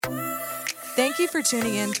Thank you for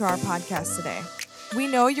tuning in to our podcast today. We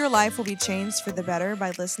know your life will be changed for the better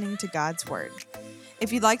by listening to God's Word.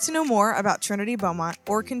 If you'd like to know more about Trinity Beaumont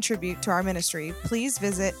or contribute to our ministry, please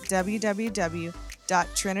visit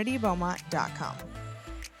www.trinitybeaumont.com.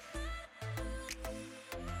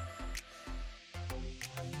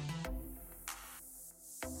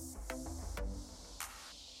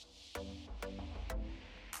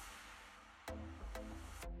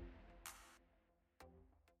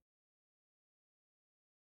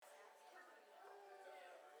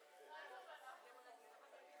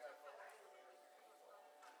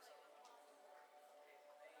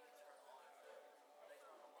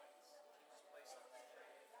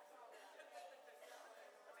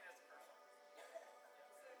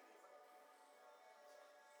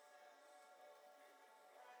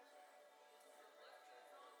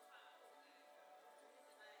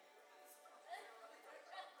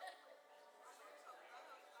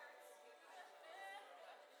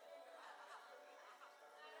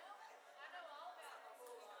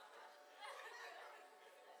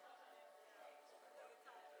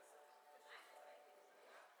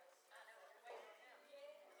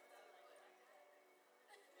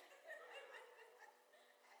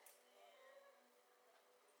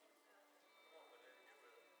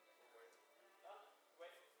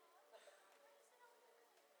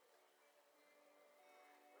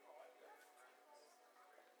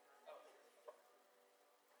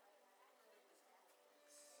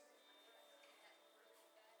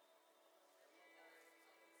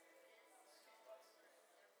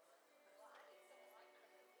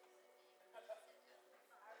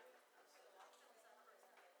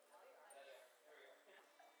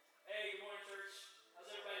 Hey, good morning, church. How's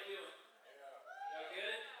everybody doing? Y'all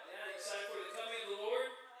good? Yeah, you excited for the coming of the Lord?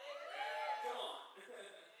 Come on.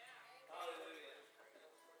 Hallelujah.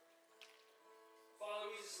 Father,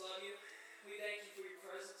 we just love you. We thank you for your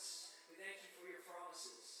presence. We thank you for your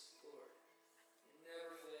promises, Lord. You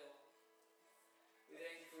never fail. We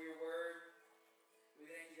thank you for your word. We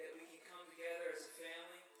thank you that we can come together as a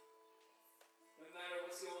family. No matter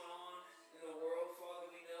what's going on in the world, Father,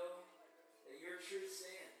 we know that your truth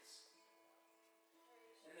stands.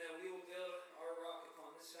 And that we will build our rock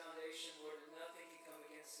upon this foundation, Lord, and nothing can come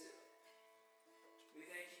against it. We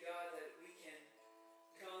thank you, God, that we can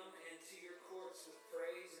come into your courts with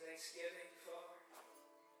praise and thanksgiving, Father.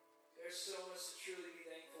 There's so much to truly be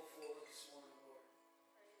thankful for this morning, Lord.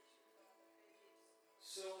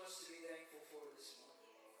 So much to be thankful for this morning.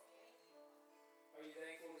 Are you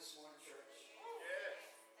thankful this morning, church? Yes.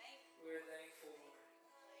 We're thankful, Lord.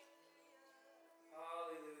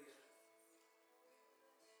 Hallelujah.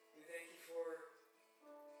 We thank you for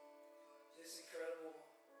this incredible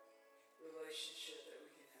relationship that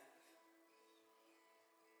we can have.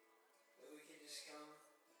 That we can just come,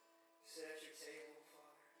 sit at your table,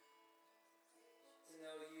 Father, to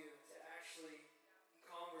know you, to actually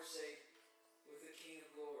conversate with the King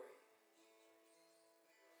of Glory.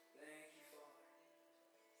 Thank you, Father.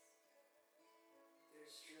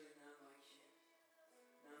 There's truly none like you,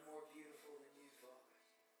 none more beautiful than you, Father.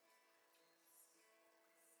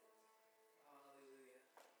 Hallelujah.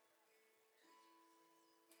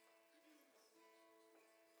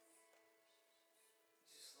 We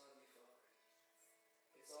just love you, Father.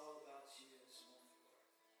 It's all about you this morning, Lord.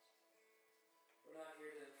 We're not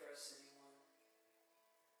here to impress anyone.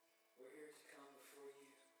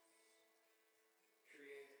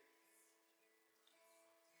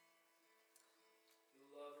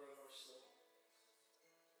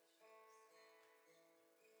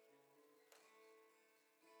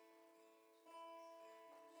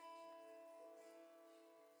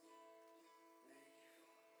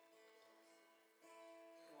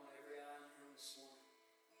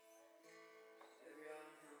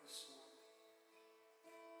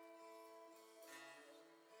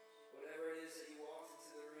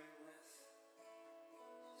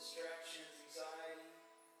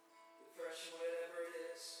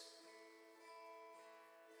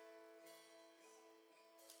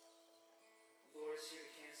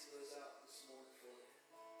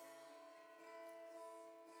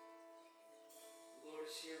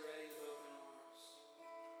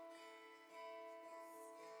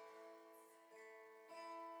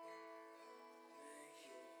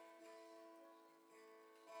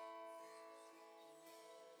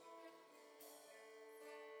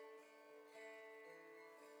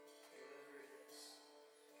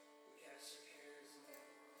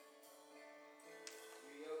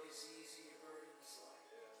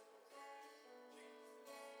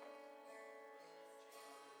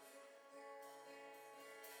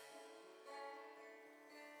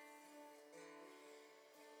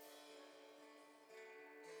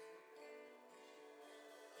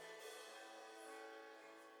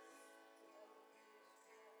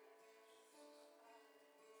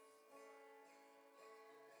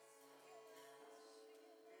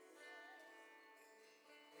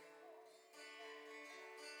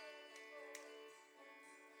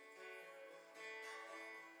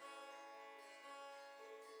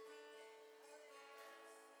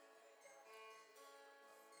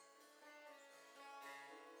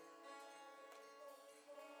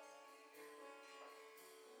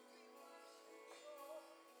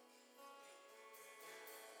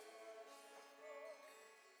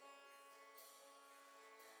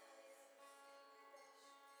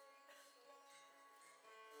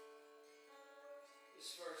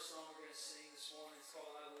 This first song we're going to sing this morning is called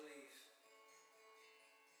I Believe.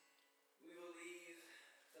 We believe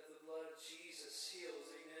that the blood of Jesus heals,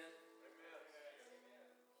 amen?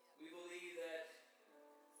 We believe that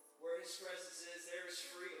where His presence is, there is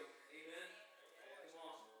freedom, amen? Come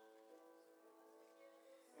on.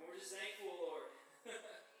 And we're just thankful, Lord.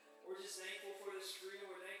 We're just thankful for this freedom.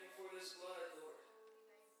 We're thankful for this blood, Lord.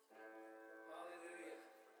 Hallelujah.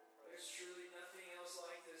 There's truly nothing else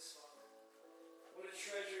like this, Father. What a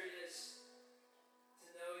treasure it is to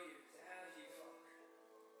know you, to have you, Father.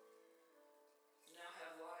 To now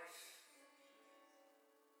have life.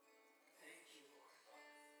 Thank you, Lord.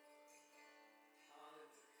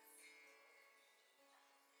 Hallelujah.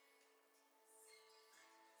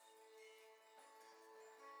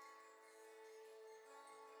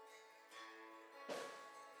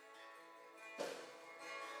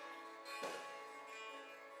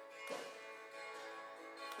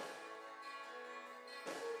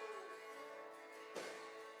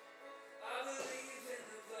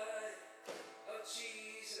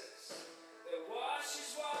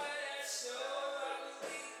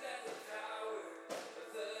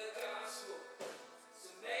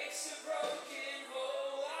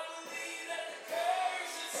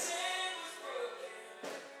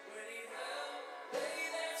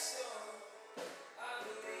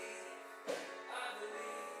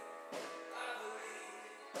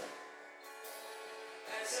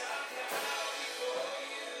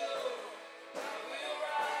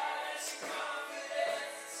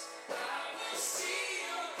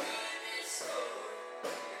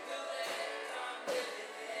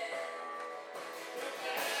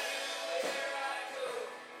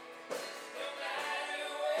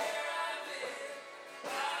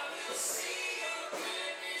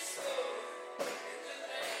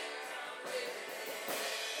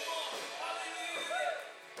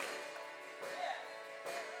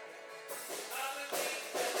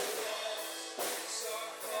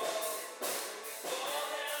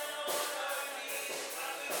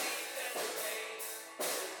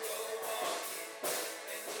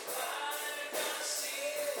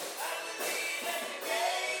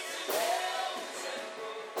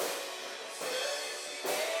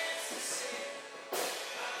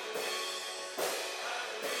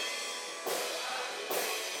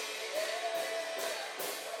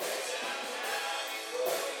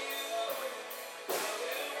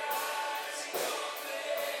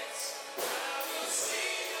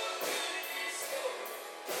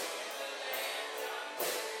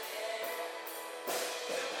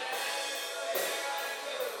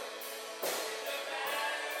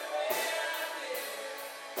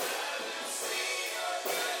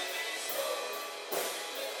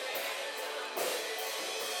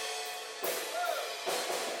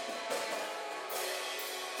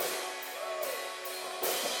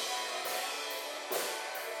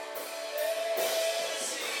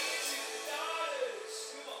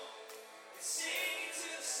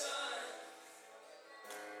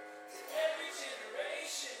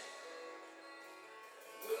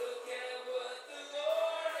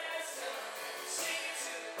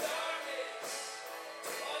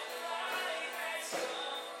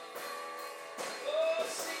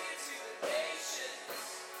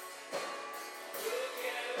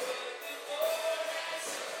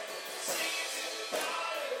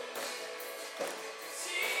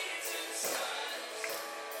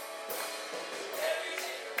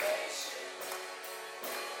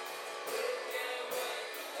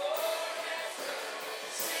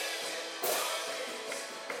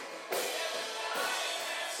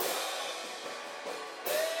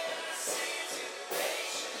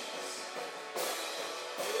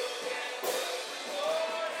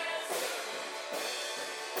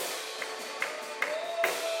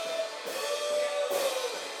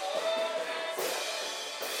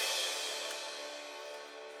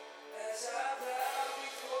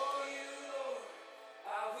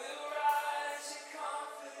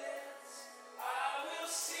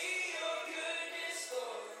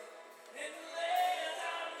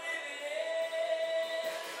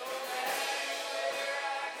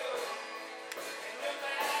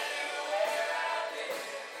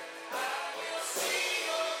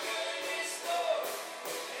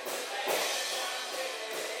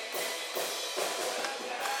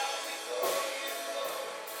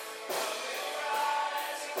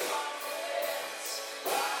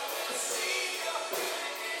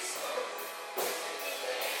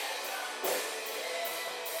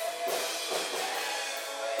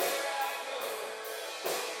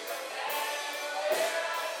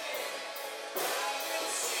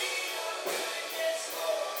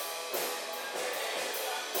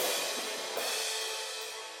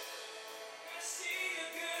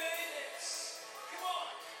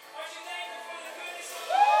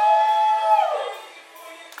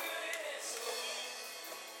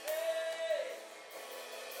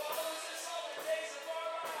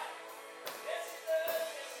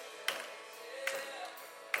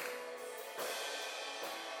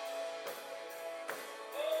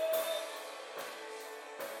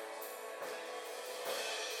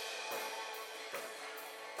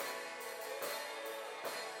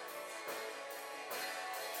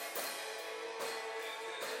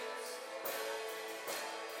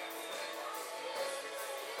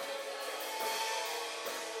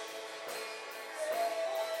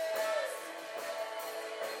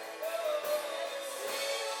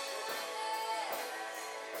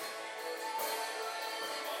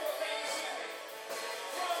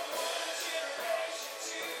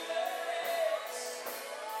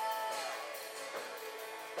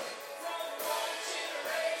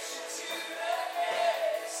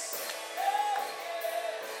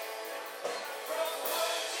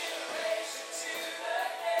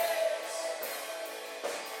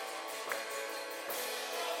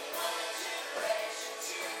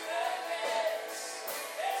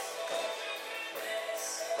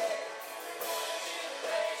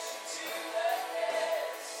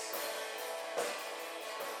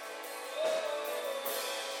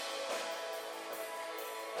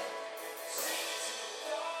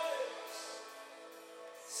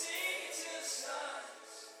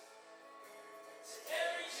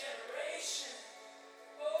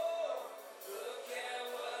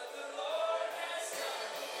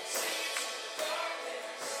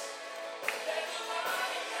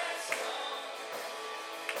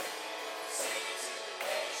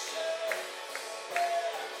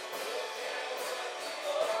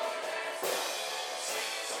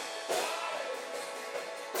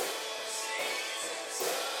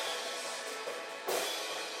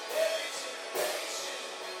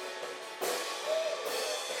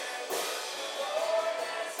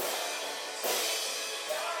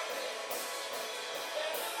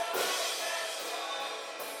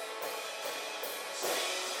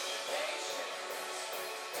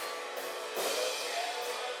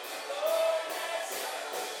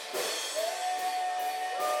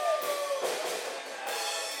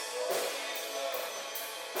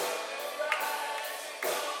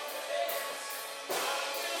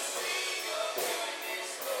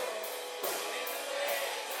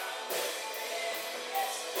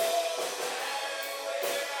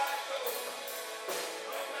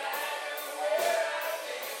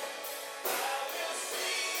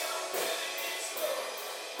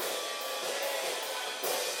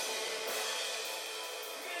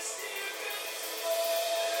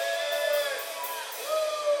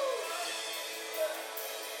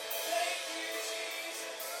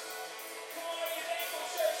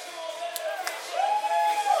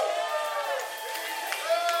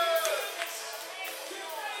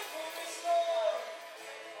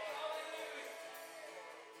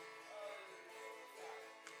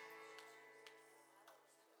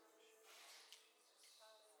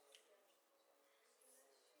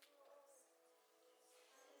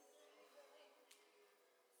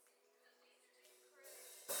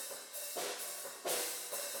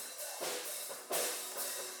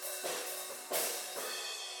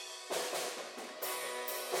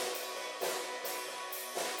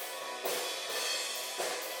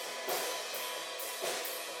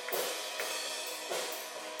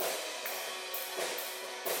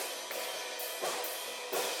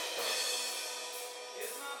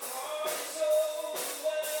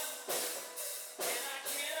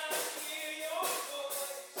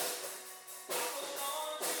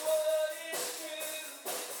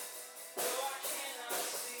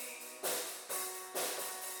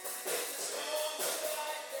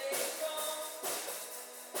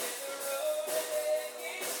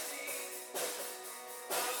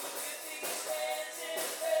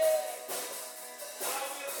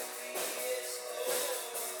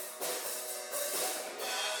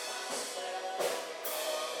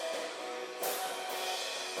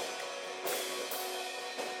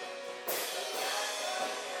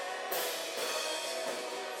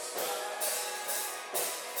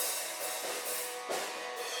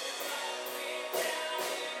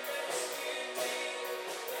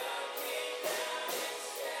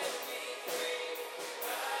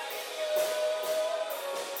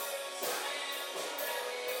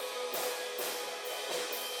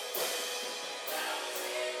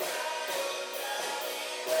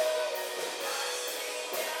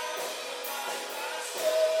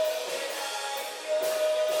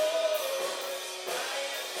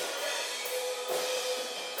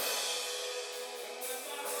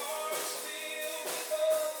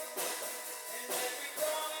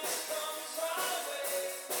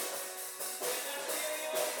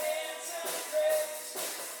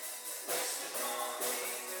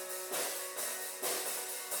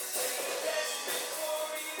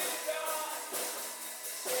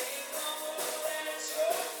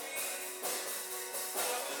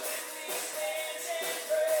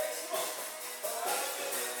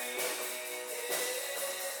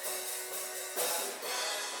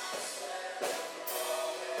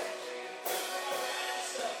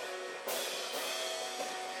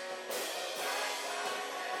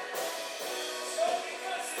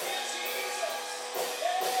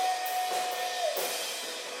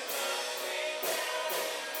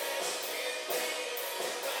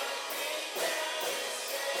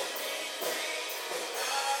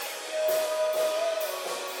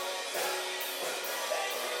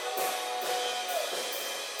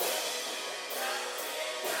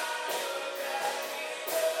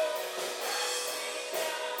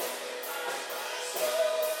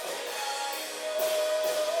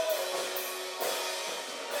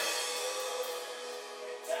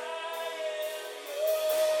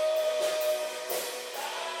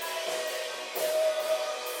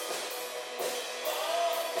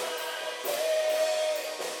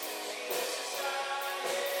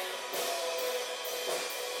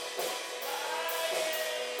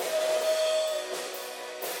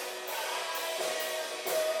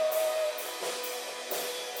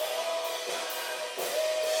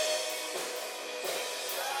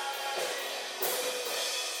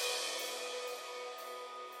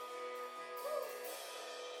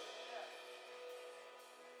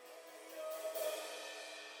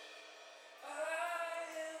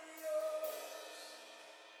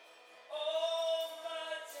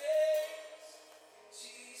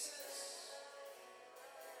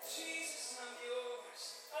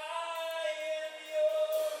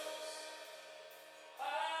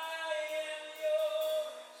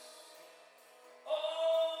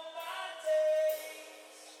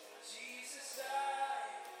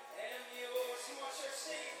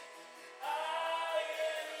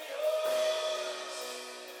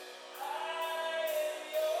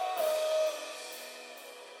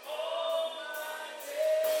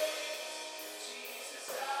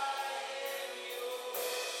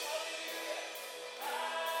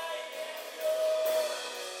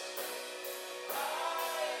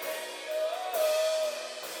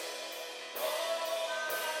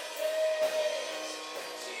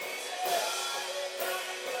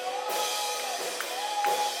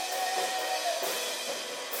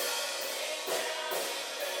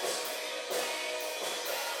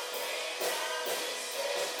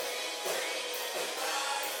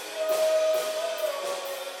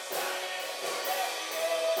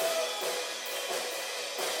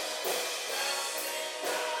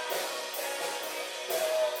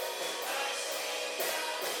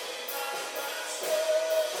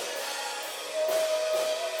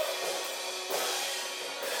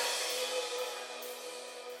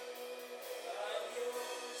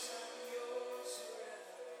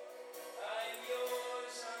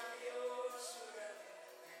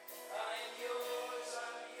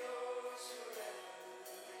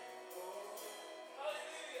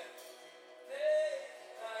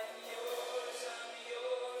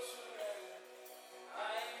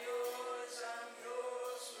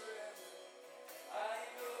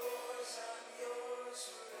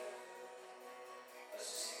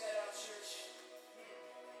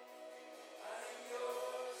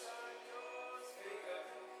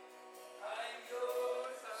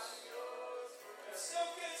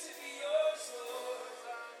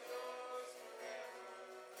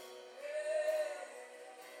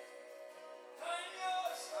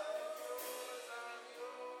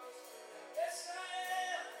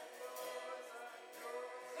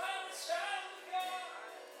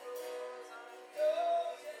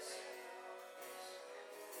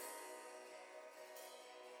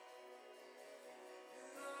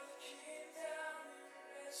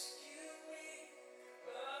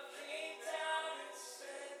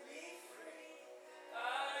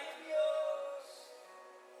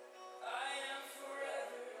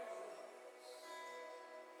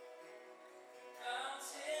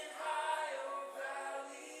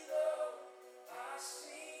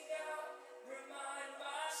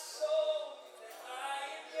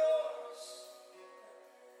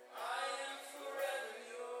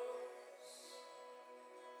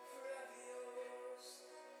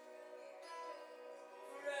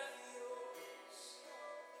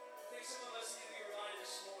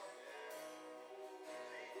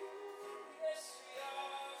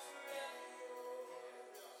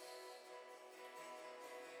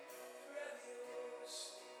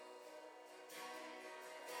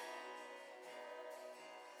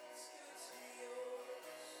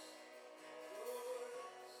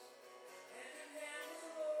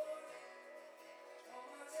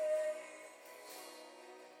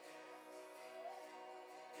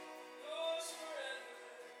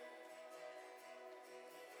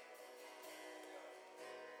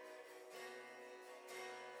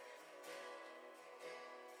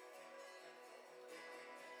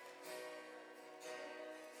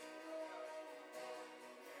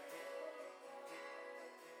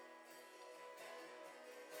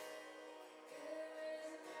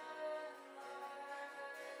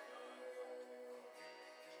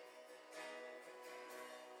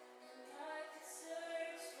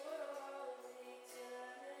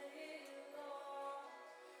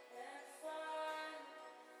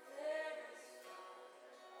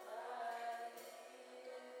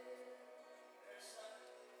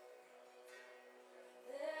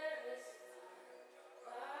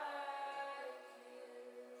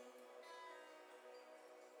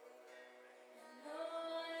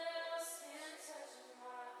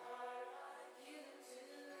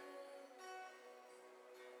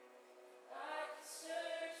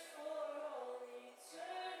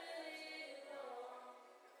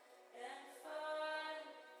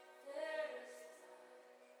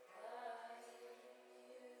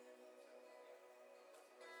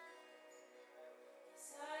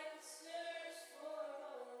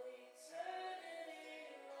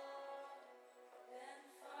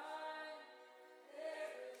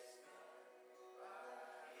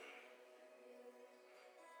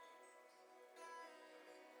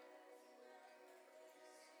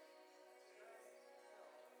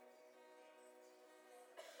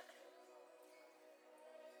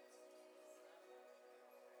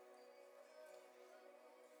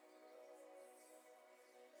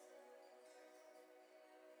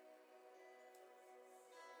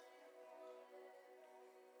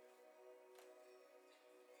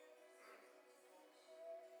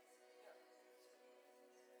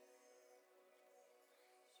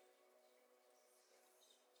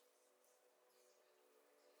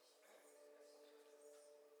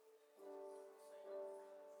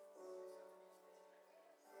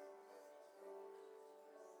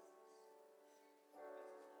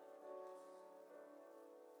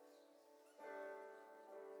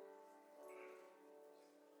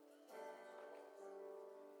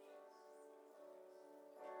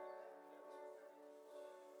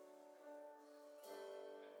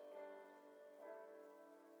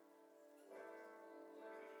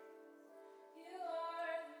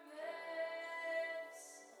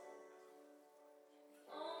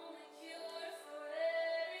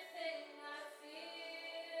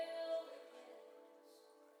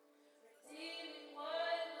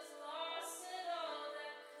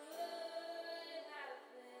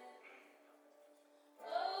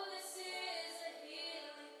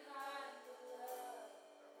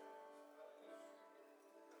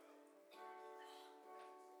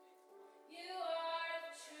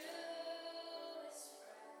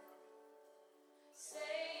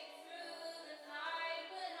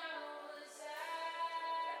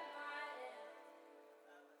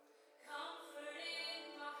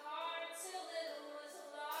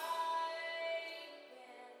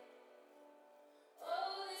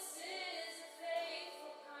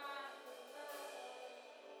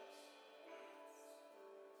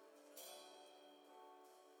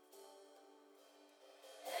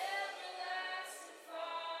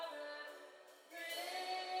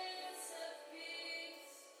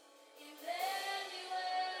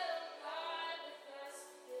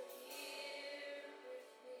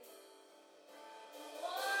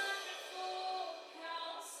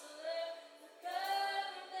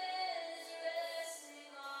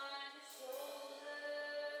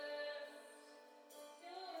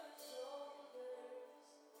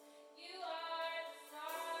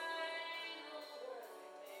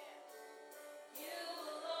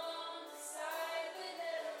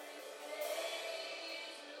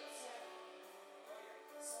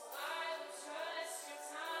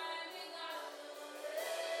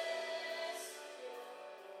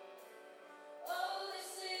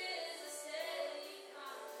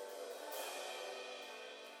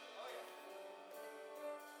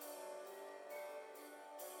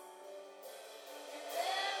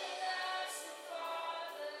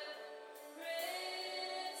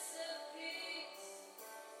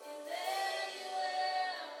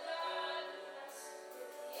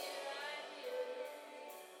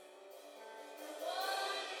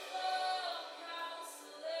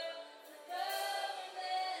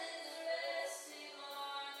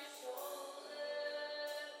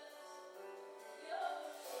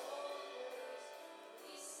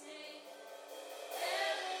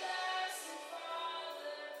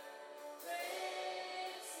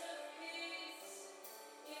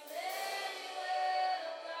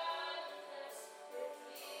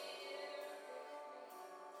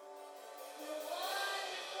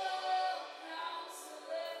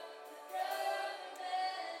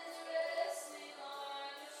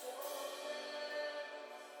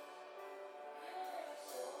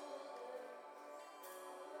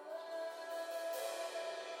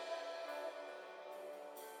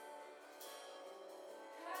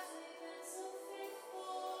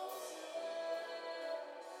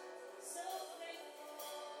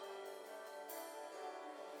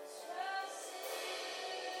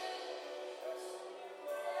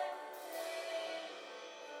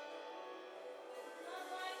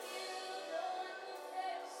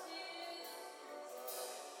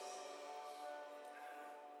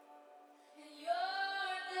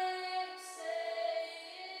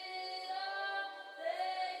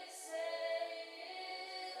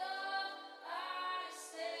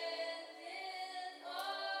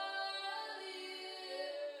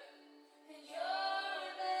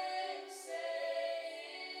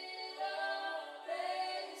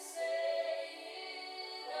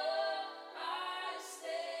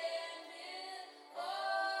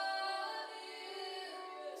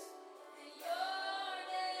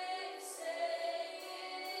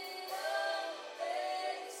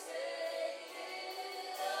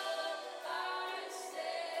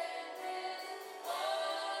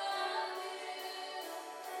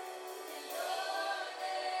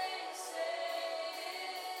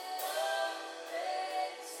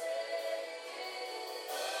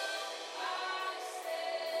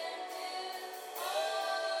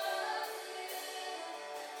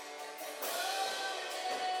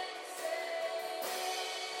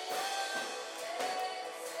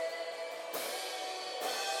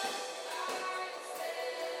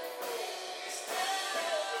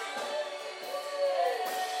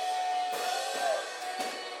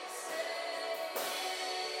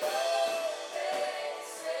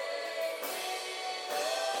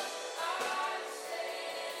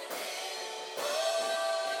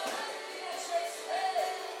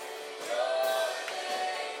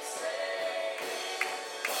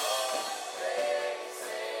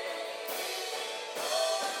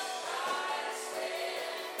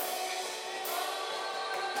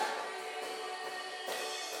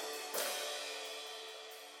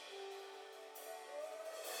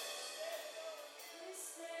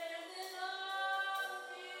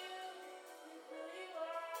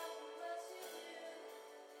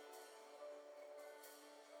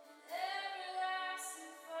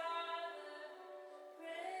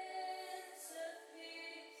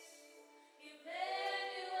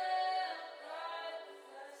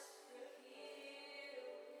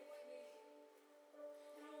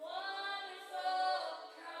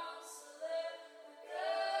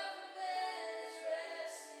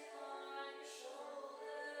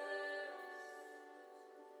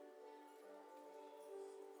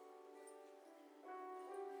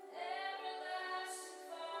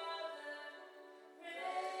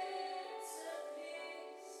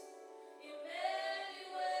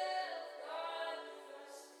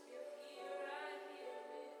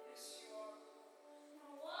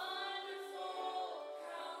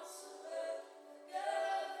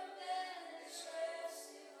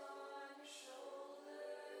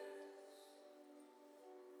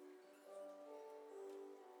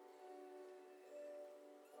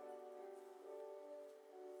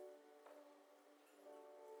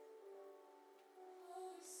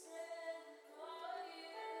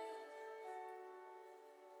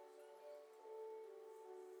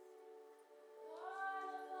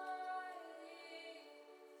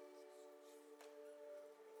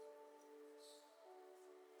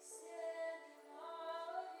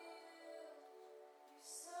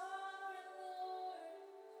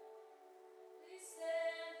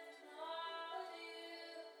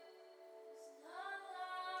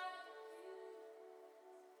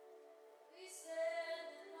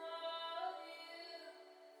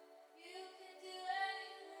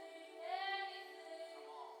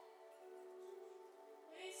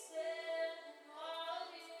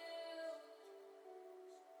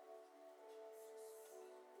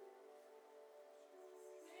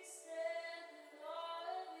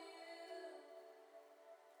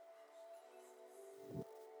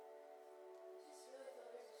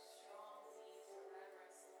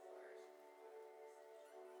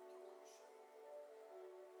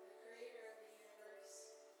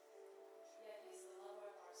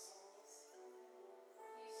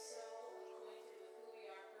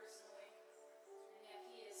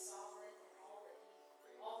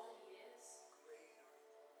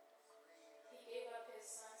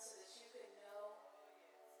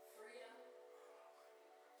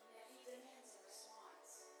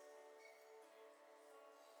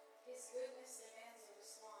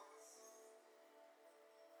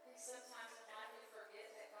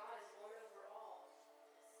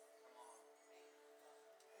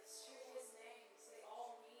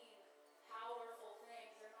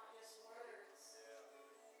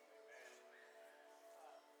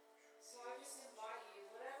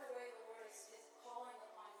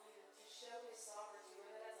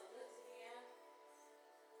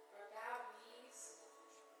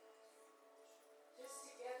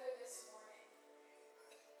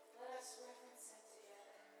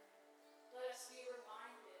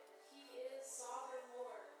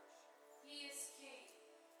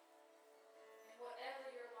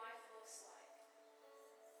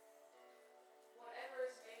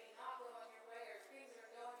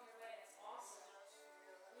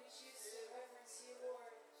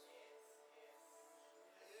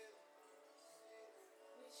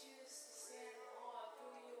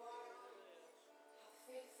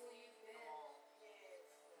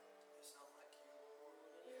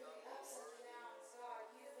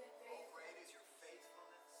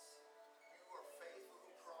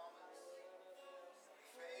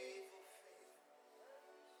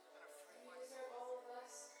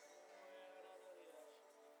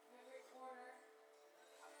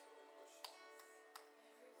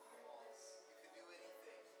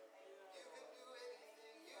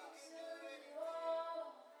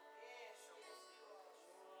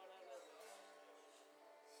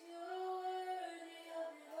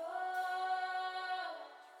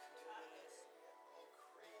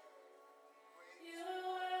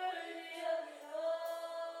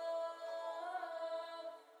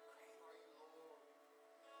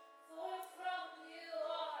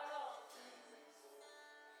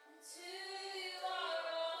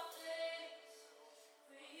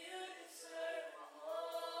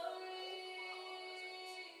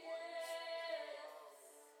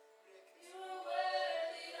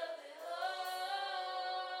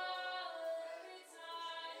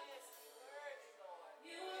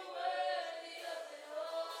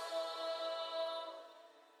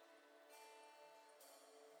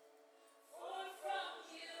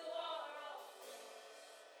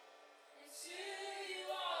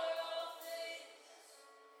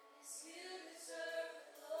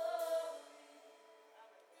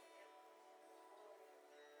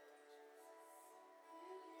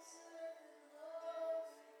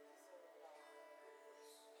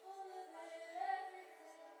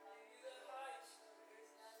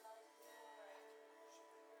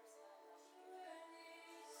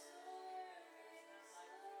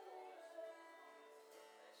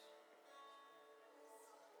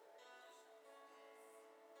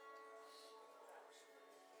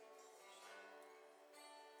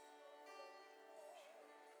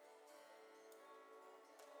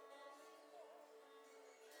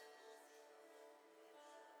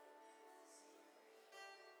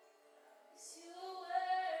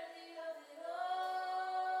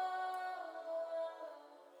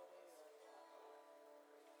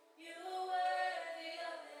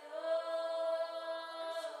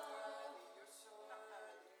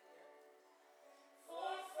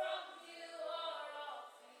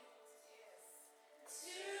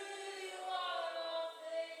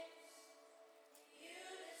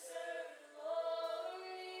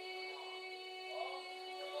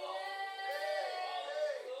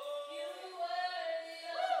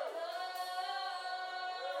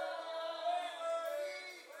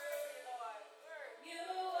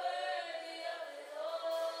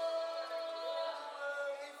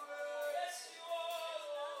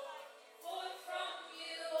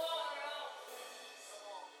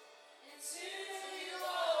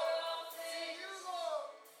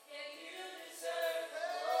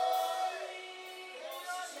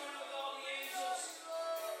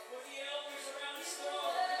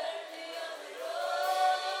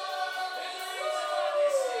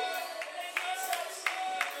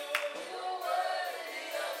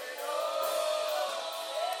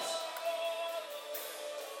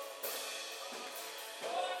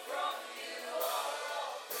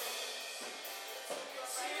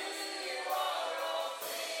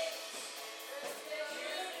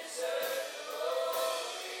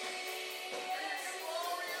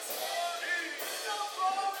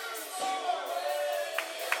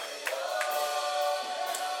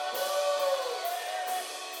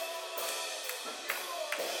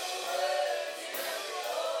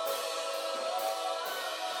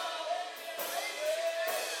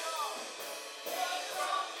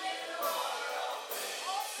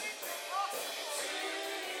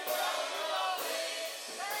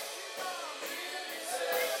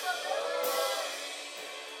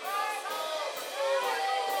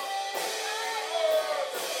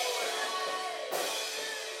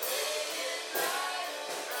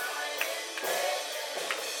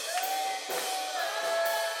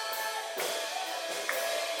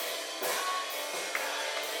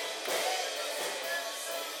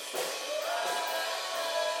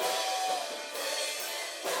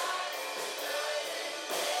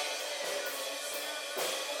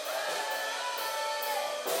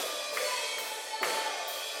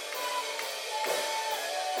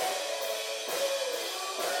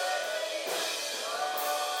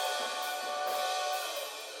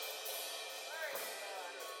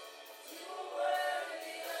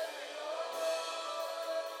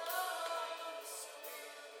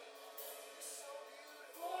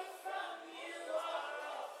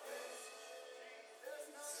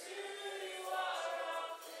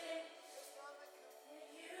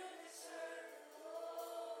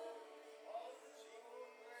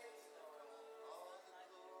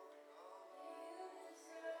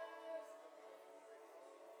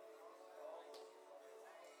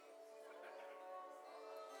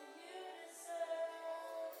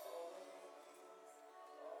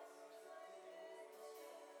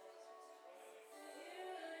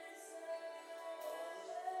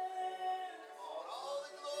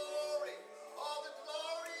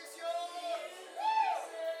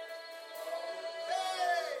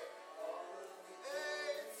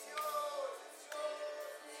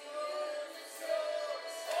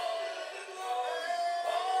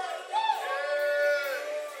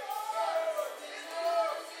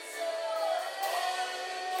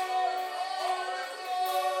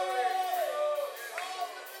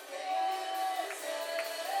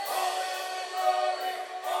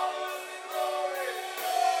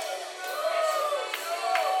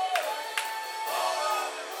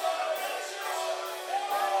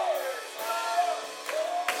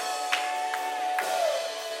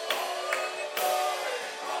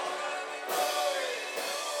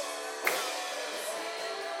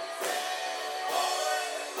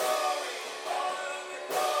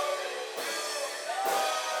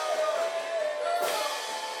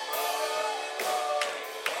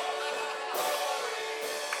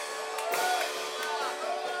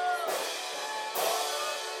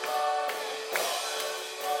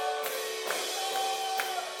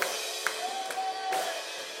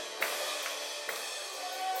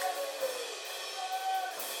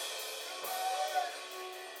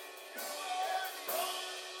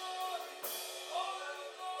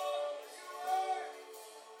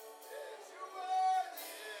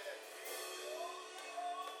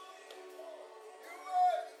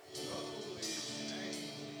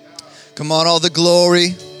 Come on, all the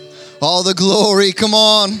glory. All the glory. Come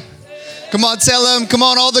on. Come on, tell him. Come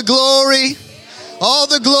on, all the glory. All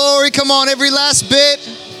the glory. Come on, every last bit.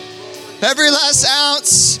 Every last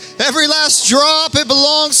ounce. Every last drop. It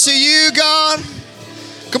belongs to you, God.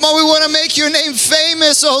 Come on, we want to make your name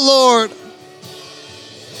famous, oh Lord.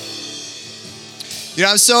 You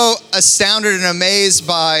know, I'm so astounded and amazed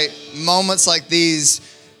by moments like these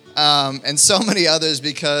and so many others,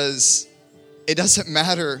 because it doesn't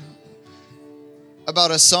matter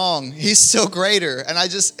about a song. He's still greater. And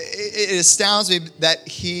it astounds me that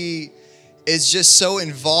he is just so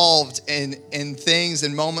involved in things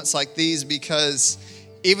and moments like these, because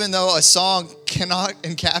even though a song cannot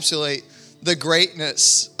encapsulate the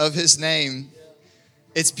greatness of his name,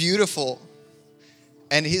 it's beautiful.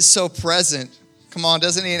 And he's so present. Come on,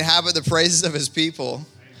 doesn't he inhabit the praises of his people?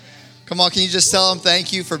 Come on, can you just tell him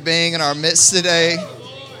thank you for being in our midst today?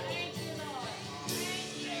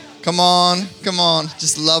 Come on.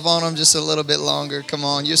 Just love on him just a little bit longer. Come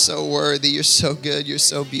on, you're so worthy. You're so good. You're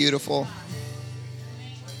so beautiful.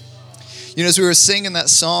 You know, as we were singing that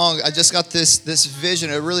song, I just got this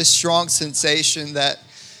vision, a really strong sensation that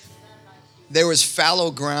there was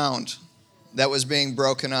fallow ground that was being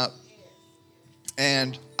broken up.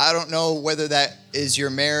 And I don't know whether that is your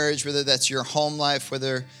marriage, whether that's your home life,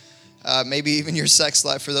 whether maybe even your sex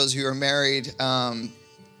life for those who are married.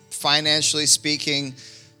 Financially speaking,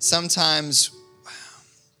 sometimes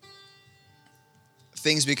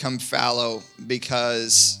things become fallow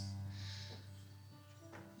because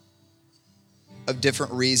of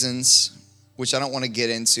different reasons, which I don't want to get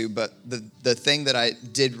into, but the thing that I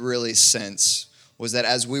did really sense was that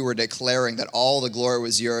as we were declaring that all the glory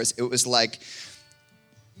was yours, it was like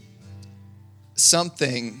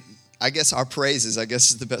something, I guess our praises, I guess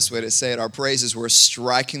is the best way to say it, our praises were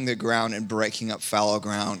striking the ground and breaking up fallow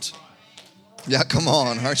ground. Yeah, come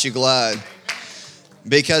on, aren't you glad?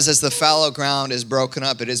 Because as the fallow ground is broken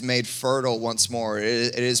up, it is made fertile once more.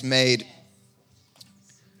 It is made,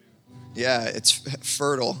 yeah, it's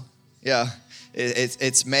fertile. Yeah,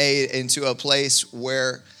 it's made into a place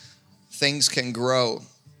where things can grow.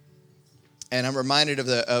 And I'm reminded of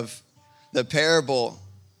the parable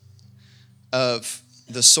of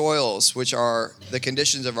the soils, which are the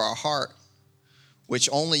conditions of our heart, which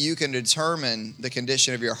only you can determine the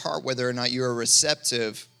condition of your heart, whether or not you are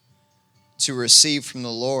receptive to receive from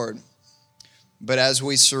the Lord. But as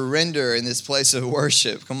we surrender in this place of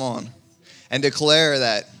worship, come on, and declare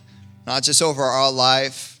that not just over our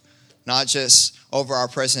life, not just over our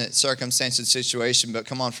present circumstance and situation, but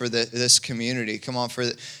come on, for this community, come on,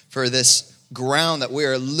 for this ground that we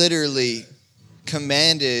are literally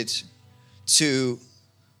commanded to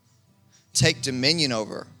take dominion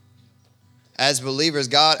over as believers.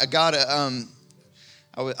 I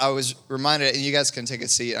was reminded, and you guys can take a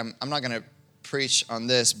seat. I'm not going to preach on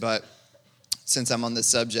this, but since I'm on this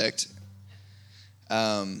subject,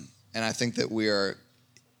 and I think that we are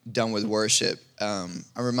done with worship, I'm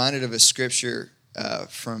reminded of a scripture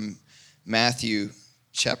from Matthew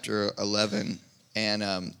chapter 11,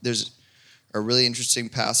 and there's a really interesting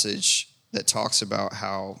passage that talks about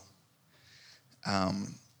how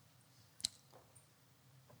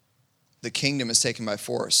the kingdom is taken by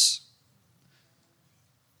force.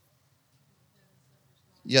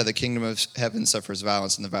 Yeah, the kingdom of heaven suffers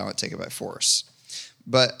violence, and the violent take it by force.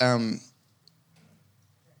 But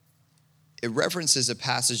it references a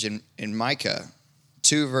passage in Micah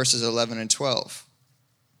 2, verses 11 and 12.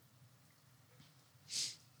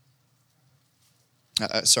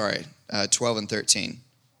 12 and 13.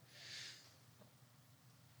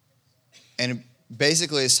 And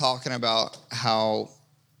basically it's talking about how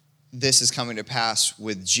this is coming to pass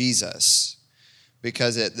with Jesus,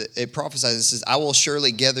 because it prophesies, it says, I will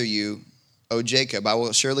surely gather you, O Jacob. I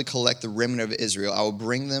will surely collect the remnant of Israel. I will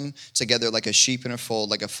bring them together like a sheep in a fold,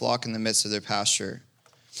 like a flock in the midst of their pasture.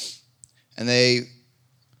 And they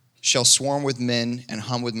shall swarm with men and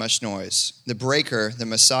hum with much noise. The breaker, the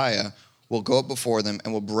Messiah, will go up before them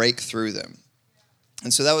and will break through them.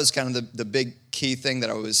 And so that was kind of the big key thing that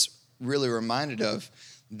I was really reminded of,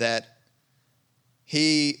 that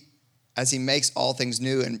he, as he makes all things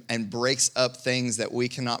new and breaks up things that we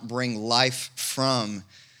cannot bring life from,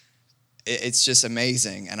 it's just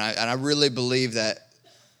amazing. And I really believe that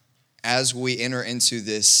as we enter into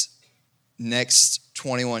this next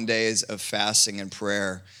 21 days of fasting and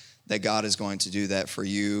prayer, that God is going to do that for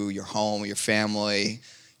you, your home, your family,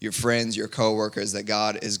 your friends, your coworkers, that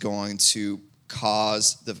God is going to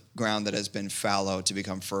cause the ground that has been fallow to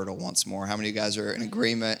become fertile once more. How many of you guys are in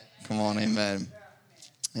agreement? Come on, amen.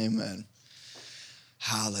 Amen.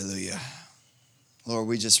 Hallelujah. Lord,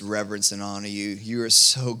 we just reverence and honor you. You are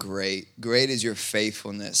so great. Great is your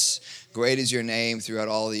faithfulness. Great is your name throughout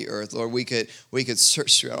all the earth. Lord, we could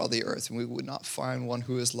search throughout all the earth and we would not find one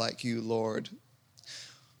who is like you, Lord.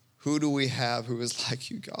 Who do we have who is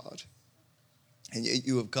like you, God? And yet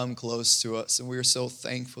you have come close to us, and we are so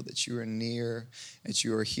thankful that you are near, that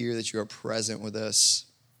you are here, that you are present with us.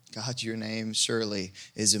 God, your name surely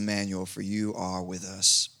is Emmanuel, for you are with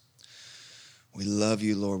us. We love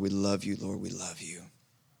you, Lord. We love you, Lord. We love you.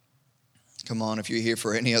 Come on, if you're here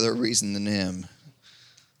for any other reason than him,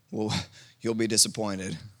 well, you'll be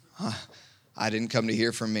disappointed. I didn't come to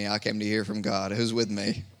hear from me. I came to hear from God, who's with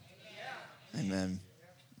me. Amen.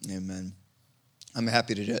 Amen. I'm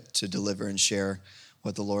happy to deliver and share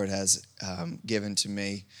what the Lord has given to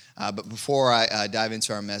me. But before I dive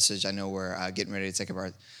into our message, I know we're getting ready to take up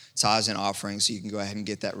our tithes and offerings, so you can go ahead and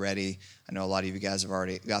get that ready. I know a lot of you guys have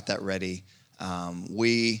already got that ready.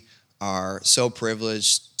 We are so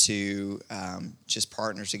privileged to just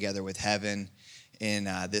partner together with heaven in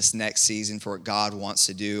this next season for what God wants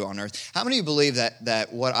to do on earth. How many of you believe that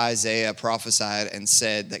what Isaiah prophesied and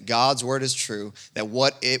said, that God's word is true, that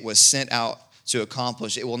what it was sent out to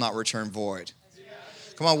accomplish, it will not return void?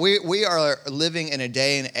 Come on, we are living in a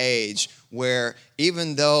day and age where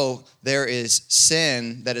even though there is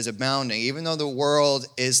sin that is abounding, even though the world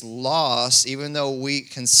is lost, even though we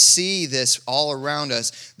can see this all around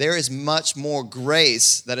us, there is much more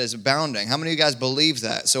grace that is abounding. How many of you guys believe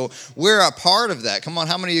that? So we're a part of that. Come on,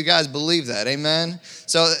 how many of you guys believe that? Amen?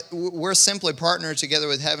 So we're simply partnered together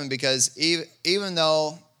with heaven because even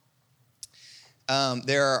though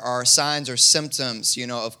there are signs or symptoms,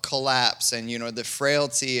 of collapse and, the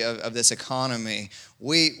frailty of this economy,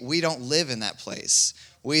 we don't live in that place.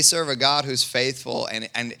 We serve a God who's faithful,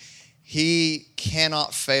 and he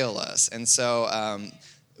cannot fail us. And so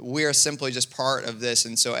we are simply just part of this.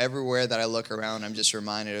 And so everywhere that I look around, I'm just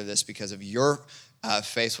reminded of this because of your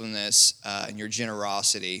faithfulness and your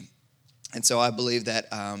generosity. And so I believe that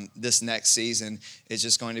this next season is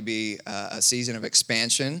just going to be a season of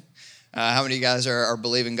expansion. How many of you guys are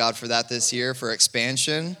believing God for that this year, for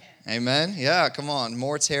expansion? Amen? Yeah, come on.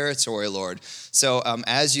 More territory, Lord. So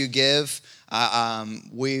as you give,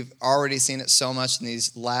 we've already seen it so much in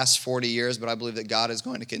these last 40 years, but I believe that God is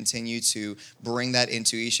going to continue to bring that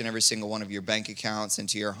into each and every single one of your bank accounts,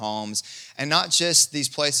 into your homes, and not just these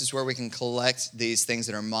places where we can collect these things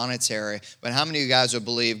that are monetary, but how many of you guys would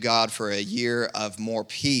believe God for a year of more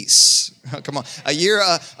peace? Come on, a year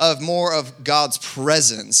of more of God's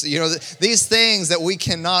presence. These things that we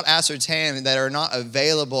cannot ascertain, that are not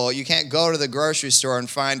available. You can't go to the grocery store and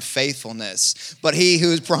find faithfulness, but he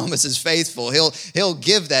who promises faithful, He'll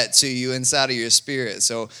give that to you inside of your spirit.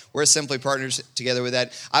 So we're simply partners together with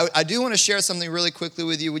that. I do want to share something really quickly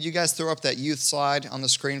with you. Would you guys throw up that youth slide on the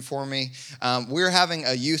screen for me? We're having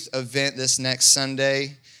a youth event this next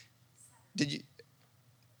Sunday.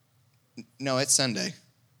 No, it's Sunday.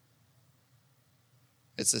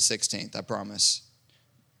 It's the 16th, I promise.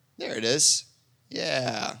 There it is.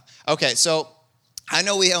 Yeah. Okay, so I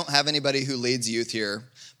know we don't have anybody who leads youth here,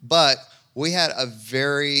 but we had a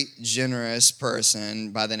very generous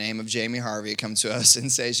person by the name of Jamie Harvey come to us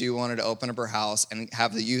and say she wanted to open up her house and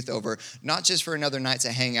have the youth over, not just for another night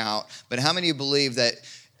to hang out, but how many of you believe that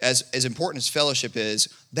as important as fellowship is,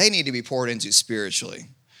 they need to be poured into spiritually?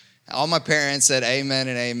 All my parents said amen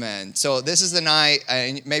and amen. So this is the night,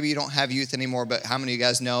 and maybe you don't have youth anymore, but how many of you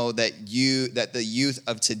guys know that the youth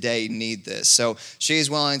of today need this? So she's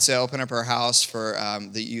willing to open up her house for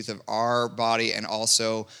the youth of our body and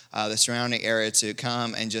also the surrounding area to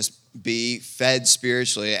come and just be fed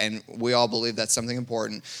spiritually, and we all believe that's something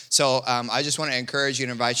important. So I just want to encourage you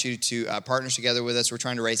and invite you to partner together with us. We're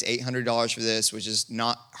trying to raise $800 for this, which is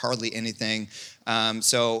not hardly anything.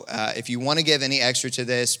 So if you want to give any extra to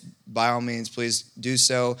this, by all means, please do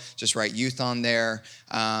so. Just write youth on there,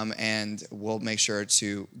 and we'll make sure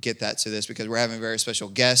to get that to this because we're having a very special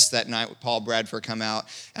guest that night with Paul Bradford come out.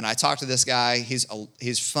 And I talked to this guy. He's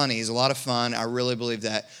funny. He's a lot of fun. I really believe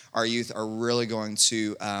that our youth are really going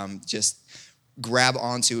to just grab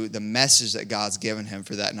onto the message that God's given him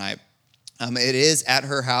for that night. It is at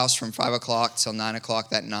her house from 5 o'clock till 9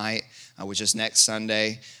 o'clock that night, which is next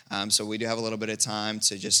Sunday. So we do have a little bit of time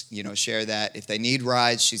to just, share that. If they need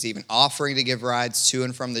rides, she's even offering to give rides to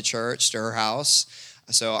and from the church to her house.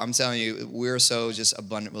 So I'm telling you, we're so just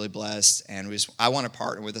abundantly blessed, and I want to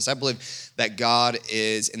partner with us. I believe that God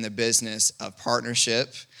is in the business of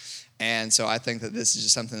partnership. And so I think that this is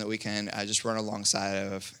just something that we can just run alongside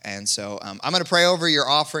of. And so I'm going to pray over your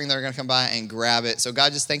offering. They're going to come by and grab it. So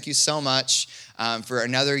God, just thank you so much for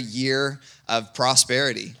another year of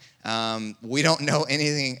prosperity. We don't know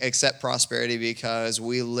anything except prosperity because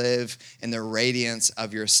we live in the radiance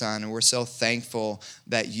of your Son. And we're so thankful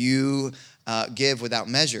that you give without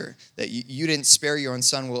measure, that you didn't spare your own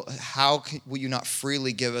Son. Well, how will you not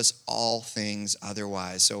freely give us all things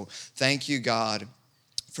otherwise? So thank you, God,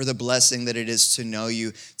 for the blessing that it is to know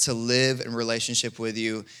you, to live in relationship with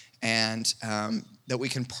you, and that we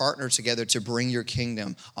can partner together to bring your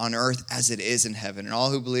kingdom on earth as it is in heaven. And all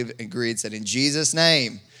who believe agreed said, in Jesus'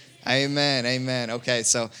 name, amen, amen. Okay,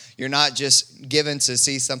 so you're not just given to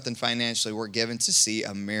see something financially. We're given to see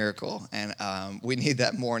a miracle, and we need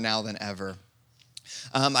that more now than ever.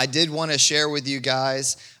 I did want to share with you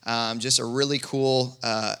guys just a really cool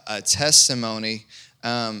a testimony.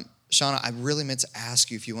 Shauna, I really meant to ask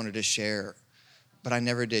you if you wanted to share, but I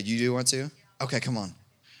never did. You do want to? Okay, come on.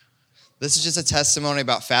 This is just a testimony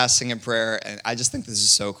about fasting and prayer, and I just think this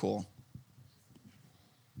is so cool.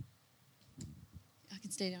 I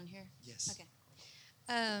can stay down here. Yes. Okay.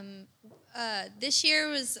 This year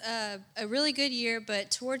was a really good year,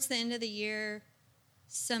 but towards the end of the year,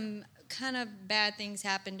 some kind of bad things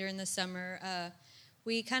happened during the summer.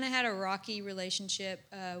 We kind of had a rocky relationship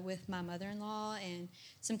with my mother-in-law, and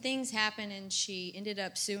some things happened, and she ended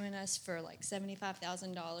up suing us for like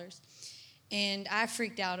 $75,000. And I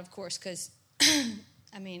freaked out, of course, because,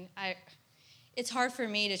 it's hard for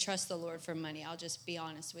me to trust the Lord for money. I'll just be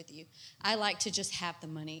honest with you. I like to just have the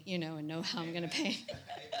money, and know how I'm going to pay.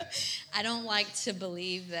 I don't like to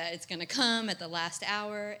believe that it's going to come at the last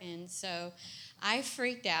hour. And so I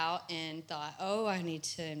freaked out and thought, I need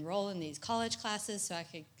to enroll in these college classes so I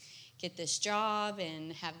could get this job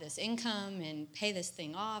and have this income and pay this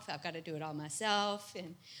thing off. I've got to do it all myself.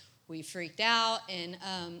 And we freaked out. And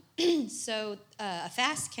so a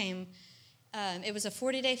fast came. It was a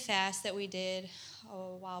 40-day fast that we did a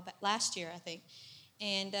while back, last year, I think.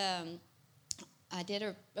 And I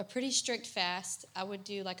did a pretty strict fast. I would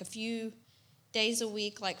do like a few days a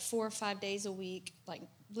week, like 4 or 5 days a week, like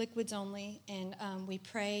liquids only. And we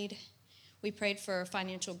prayed. We prayed for a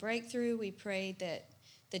financial breakthrough. We prayed that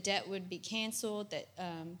the debt would be canceled. That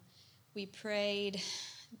we prayed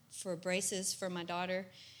for braces for my daughter,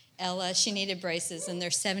 Ella. She needed braces, and they're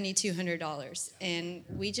 $7,200. And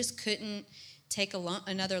we just couldn't take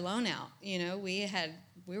another loan out. We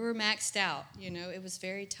were maxed out. It was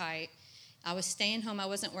very tight. I was staying home. I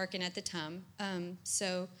wasn't working at the time.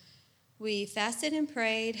 So we fasted and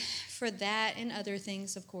prayed for that and other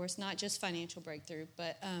things, of course, not just financial breakthrough.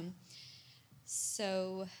 But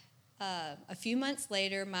a few months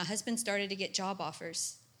later, my husband started to get job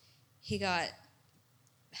offers. He got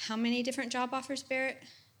how many different job offers, Barrett?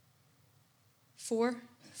 4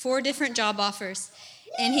 different job offers.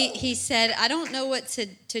 And he said, I don't know what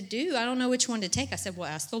to do. I don't know which one to take. I said, well,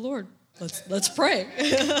 ask the Lord. Let's pray.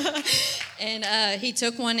 And he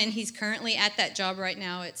took one, and he's currently at that job right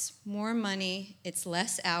now. It's more money. It's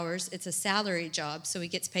less hours. It's a salary job, so he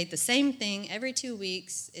gets paid the same thing every 2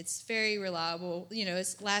 weeks. It's very reliable.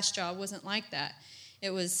 His last job wasn't like that. It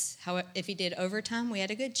was, if he did overtime, we had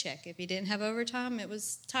a good check. If he didn't have overtime, it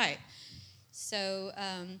was tight. So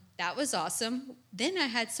that was awesome. Then I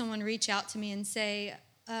had someone reach out to me and say,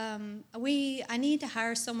 I need to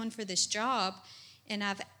hire someone for this job, and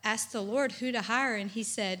I've asked the Lord who to hire, and he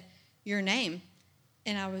said, your name.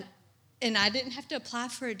 And I didn't have to apply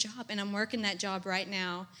for a job, and I'm working that job right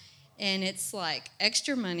now, and it's like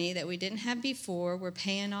extra money that we didn't have before. We're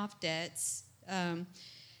paying off debts.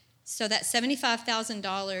 So that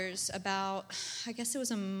 $75,000 about, I guess it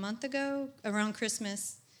was a month ago, around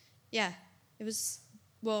Christmas. Yeah, it was,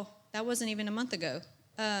 that wasn't even a month ago.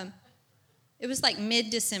 It was like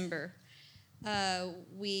mid-December.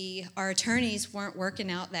 Our attorneys weren't working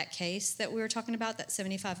out that case that we were talking about, that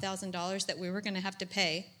 $75,000 that we were going to have to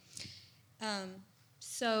pay.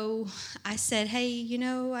 So I said, hey,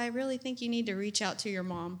 I really think you need to reach out to your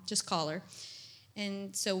mom. Just call her.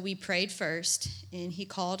 And so we prayed first, and he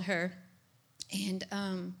called her, and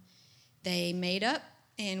they made up,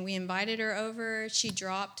 and we invited her over. She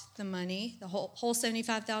dropped the money, the whole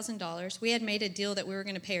 $75,000. We had made a deal that we were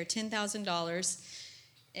going to pay her $10,000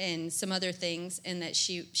 and some other things, and that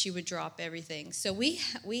she would drop everything. So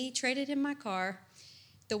we traded in my car.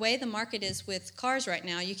 The way the market is with cars right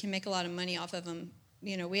now, you can make a lot of money off of them.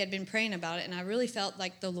 We had been praying about it, and I really felt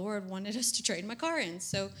like the Lord wanted us to trade my car in.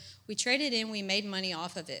 So we traded in. We made money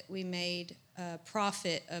off of it. We made a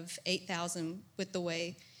profit of $8,000 with the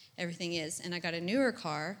way everything is, and I got a newer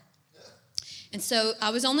car. And so I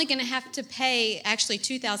was only going to have to pay actually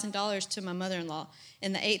 $2,000 to my mother-in-law,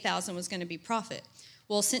 and the $8,000 was going to be profit.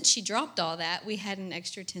 Well, since she dropped all that, we had an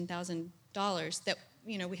extra $10,000 that,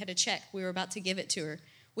 we had a check. We were about to give it to her.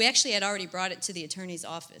 We actually had already brought it to the attorney's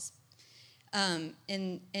office. And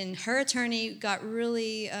her attorney got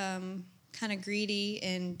really kind of greedy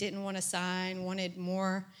and didn't want to sign, wanted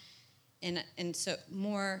more, and so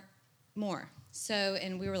more. So,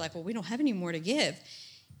 and we were like, well, we don't have any more to give.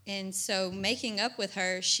 And so making up with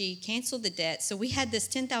her, she canceled the debt. So we had this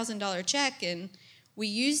 $10,000 check, and we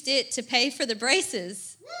used it to pay for the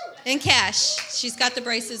braces in cash. She's got the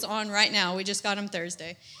braces on right now. We just got them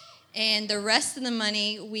Thursday. And the rest of the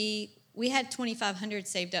money, we had $2,500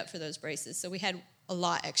 saved up for those braces. So we had a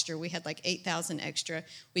lot extra. We had like $8,000 extra.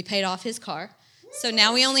 We paid off his car. So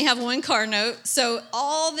now we only have one car note. So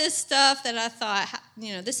all this stuff that I thought,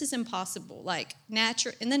 this is impossible. Like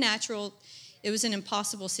in the natural, it was an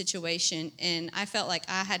impossible situation. And I felt like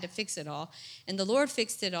I had to fix it all. And the Lord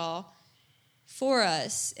fixed it all for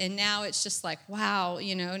us. And now it's just like, wow,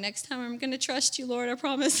 next time I'm going to trust you, Lord, I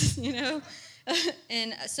promise,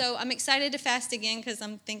 And so I'm excited to fast again because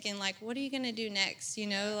I'm thinking, like, what are you going to do next?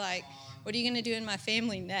 Like, what are you going to do in my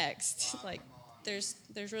family next? Like, there's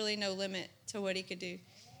really no limit to what he could do.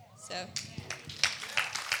 So.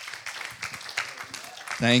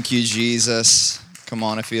 Thank you, Jesus. Come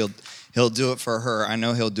on, if he'll do it for her, I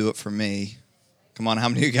know he'll do it for me. Come on, how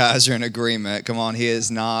many of you guys are in agreement? Come on, he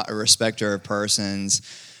is not a respecter of persons.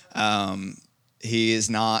 He is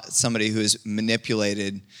not somebody who is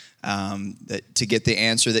manipulated to get the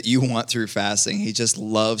answer that you want through fasting. He just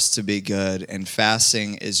loves to be good, and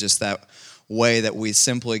fasting is just that way that we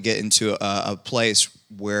simply get into a place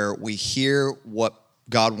where we hear what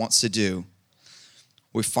God wants to do,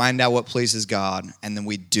 we find out what pleases God, and then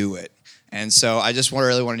we do it. And so I just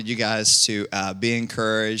really wanted you guys to be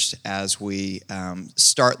encouraged as we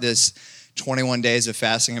start this 21 days of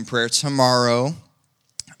fasting and prayer tomorrow.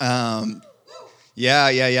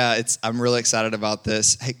 Yeah. I'm really excited about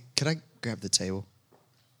this. Hey, could I grab the table?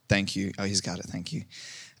 Thank you. Oh, he's got it. Thank you.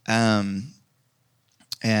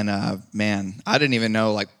 Man, I didn't even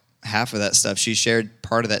know like half of that stuff. She shared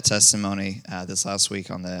part of that testimony this last week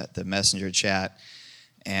on the messenger chat,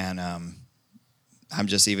 and I'm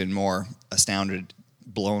just even more astounded,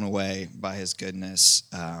 blown away by his goodness.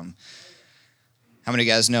 How many of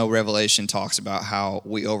you guys know Revelation talks about how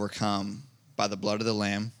we overcome by the blood of the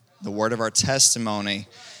Lamb, the word of our testimony,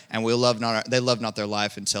 and they love not their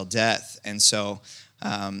life until death. And so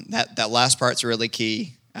that last part's really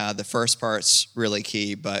key. The first part's really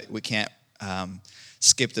key, but we can't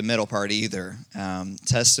skip the middle part either.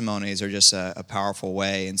 Testimonies are just a powerful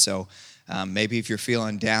way. And so maybe if you're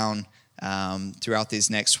feeling down throughout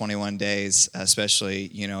these next 21 days,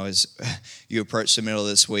 especially, as you approach the middle of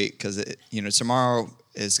this week, because, tomorrow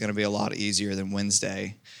is going to be a lot easier than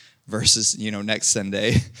Wednesday versus, next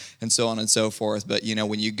Sunday and so on and so forth. But,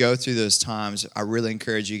 when you go through those times, I really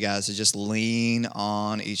encourage you guys to just lean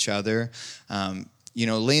on each other.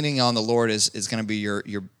 Leaning on the Lord is going to be your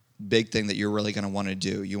big thing that you're really going to want to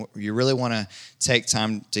do. You really want to take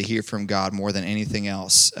time to hear from God more than anything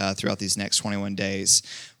else throughout these next 21 days.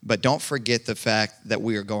 But don't forget the fact that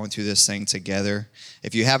we are going through this thing together.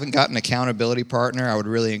 If you haven't got an accountability partner, I would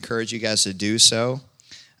really encourage you guys to do so.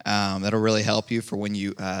 That'll really help you for when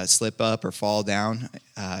you slip up or fall down,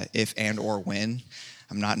 if and or when.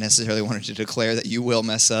 I'm not necessarily wanting to declare that you will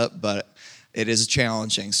mess up, but it is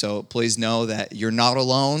challenging. So please know that you're not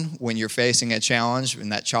alone when you're facing a challenge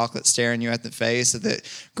and that chocolate staring you at the face at the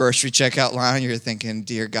grocery checkout line. You're thinking,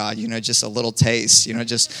 dear God, just a little taste,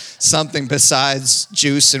 just something besides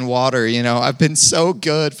juice and water. I've been so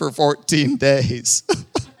good for 14 days.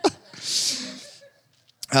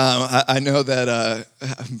 I know that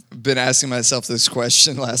I've been asking myself this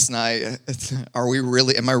question last night. Am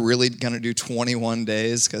I really going to do 21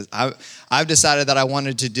 days? Because I've decided that I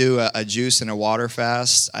wanted to do a juice and a water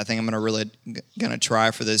fast. I think I'm going to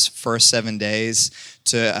try for this first 7 days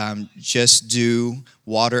to just do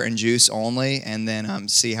water and juice only, and then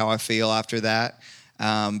see how I feel after that.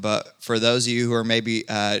 But for those of you who are maybe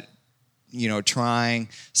trying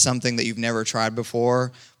something that you've never tried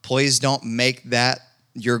before, please don't make that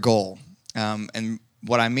your goal. And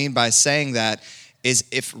what I mean by saying that is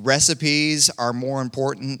if recipes are more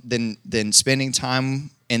important than spending time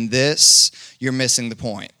in this, you're missing the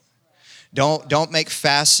point. Don't make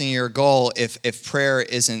fasting your goal if prayer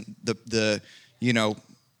isn't the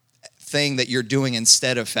thing that you're doing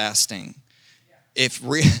instead of fasting. If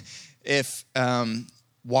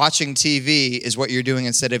watching TV is what you're doing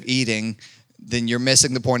instead of eating, then you're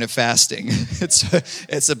missing the point of fasting.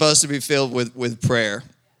 It's supposed to be filled with prayer.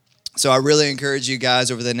 So I really encourage you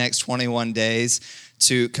guys over the next 21 days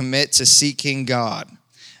to commit to seeking God.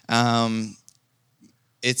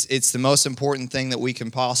 it's the most important thing that we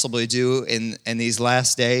can possibly do in these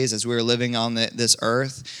last days as we're living on this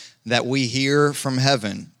earth, that we hear from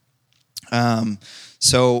heaven.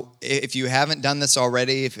 So if you haven't done this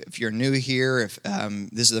already, if you're new here, if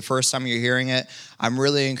this is the first time you're hearing it, I'm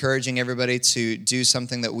really encouraging everybody to do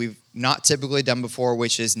something that we've not typically done before,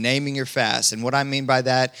 which is naming your fast. And what I mean by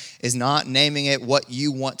that is not naming it what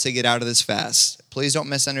you want to get out of this fast. Please don't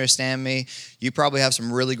misunderstand me. You probably have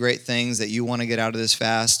some really great things that you want to get out of this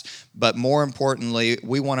fast. But more importantly,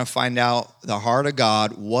 we want to find out the heart of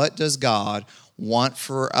God. What does God want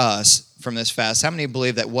for us from this fast? How many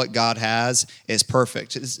believe that what God has is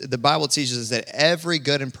perfect? The Bible teaches us that every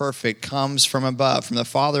good and perfect comes from above, from the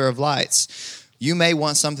Father of lights. You may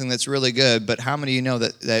want something that's really good, but how many of you know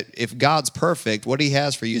that if God's perfect, what he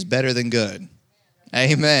has for you is better than good?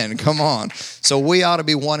 Amen. Come on. So we ought to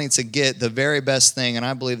be wanting to get the very best thing, and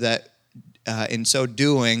I believe that in so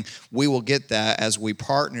doing, we will get that as we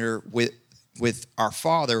partner with our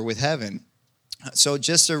Father, with heaven. So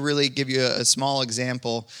just to really give you a small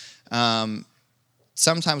example,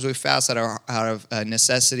 sometimes we fast out of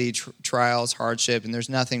necessity, trials, hardship, and there's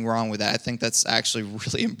nothing wrong with that. I think that's actually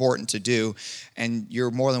really important to do, and you're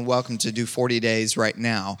more than welcome to do 40 days right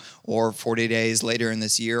now, or 40 days later in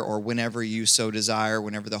this year, or whenever you so desire,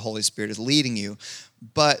 whenever the Holy Spirit is leading you.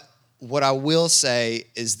 But what I will say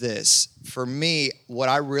is this. For me, what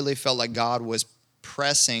I really felt like God was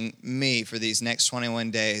pressing me for these next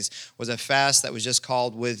 21 days was a fast that was just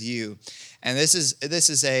called With You. And this is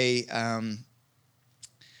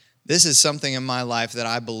something in my life that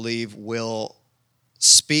I believe will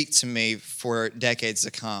speak to me for decades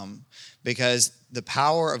to come, because the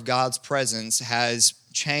power of God's presence has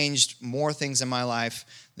changed more things in my life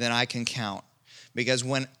than I can count. Because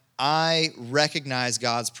when I recognize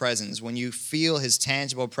God's presence, when you feel his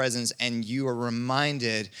tangible presence and you are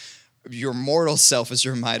reminded, your mortal self is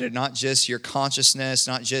reminded, not just your consciousness,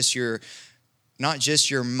 not just your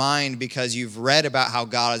mind because you've read about how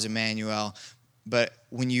God is Emmanuel, but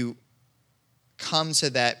when you come to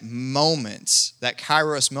that moment, that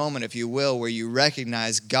Kairos moment, if you will, where you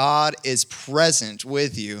recognize God is present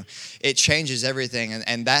with you, it changes everything.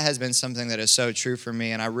 And that has been something that is so true for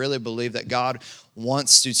me. And I really believe that God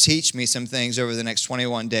wants to teach me some things over the next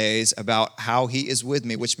 21 days about how he is with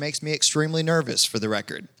me, which makes me extremely nervous, for the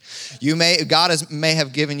record. God may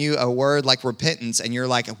have given you a word like repentance, and you're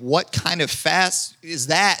like, what kind of fast is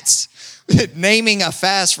that? Naming a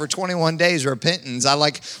fast for 21 days, repentance.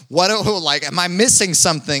 Am I missing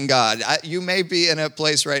something, God? You may be in a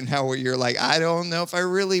place right now where you're like, I don't know if I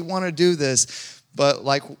really want to do this. But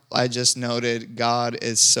like I just noted, God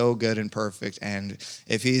is so good and perfect. And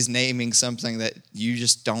if he's naming something that you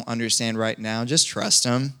just don't understand right now, just trust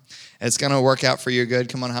him. It's going to work out for your good.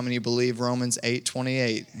 Come on, how many believe Romans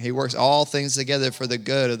 8:28? He works all things together for the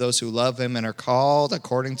good of those who love him and are called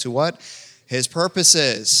according to what? His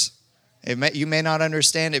purposes. You may not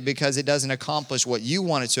understand it because it doesn't accomplish what you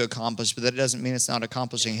want it to accomplish, but that doesn't mean it's not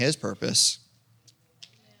accomplishing his purpose.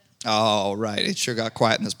 All right, it sure got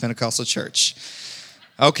quiet in this Pentecostal church.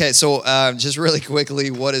 Okay, so just really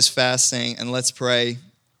quickly, what is fasting? And let's pray.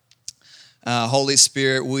 Holy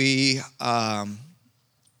Spirit,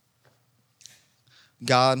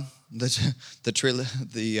 God,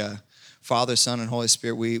 the Father, Son, and Holy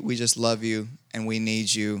Spirit, we just love you and we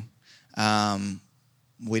need you.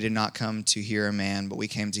 We did not come to hear a man, but we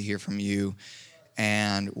came to hear from you.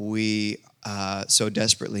 And we so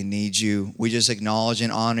desperately need you. We just acknowledge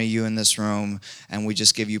and honor you in this room, and we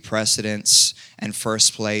just give you precedence and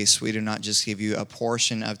first place. We do not just give you a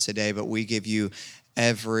portion of today, but we give you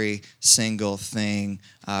every single thing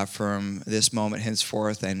from this moment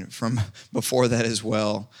henceforth and from before that as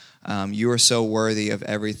well. You are so worthy of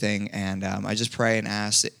everything, and I just pray and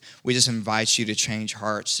ask that we just invite you to change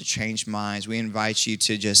hearts, to change minds. We invite you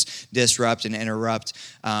to just disrupt and interrupt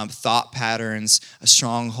thought patterns,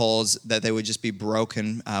 strongholds, that they would just be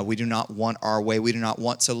broken. We do not want our way. We do not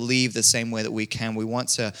want to leave the same way that we can. We want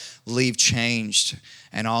to leave changed.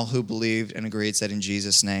 And all who believed and agreed said in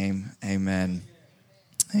Jesus' name, amen.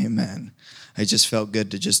 Amen. It just felt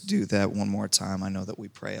good to just do that one more time. I know that we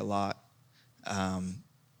pray a lot.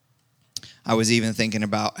 I was even thinking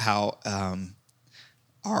about how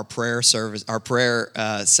our prayer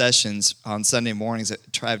sessions on Sunday mornings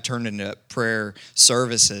have turned into prayer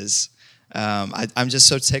services. I'm just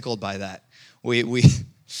so tickled by that. We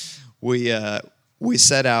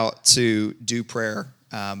set out to do prayer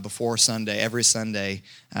before Sunday, every Sunday,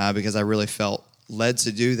 because I really felt led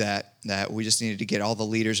to do that we just needed to get all the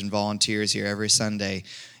leaders and volunteers here every Sunday.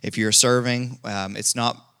 If you're serving, it's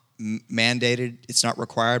not mandated, it's not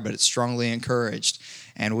required, but it's strongly encouraged.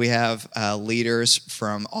 and we have leaders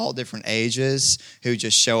from all different ages who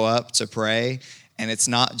just show up to pray. And it's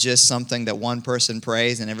not just something that one person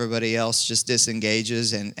prays and everybody else just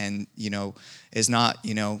disengages and is not,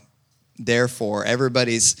 there for.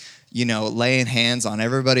 Everybody's, laying hands on.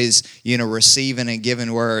 Everybody's, receiving and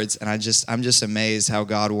giving words. And I'm just amazed how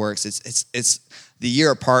God works. It's the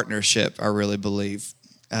year of partnership, I really believe.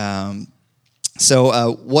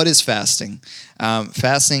 So what is fasting?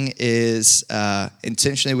 Fasting is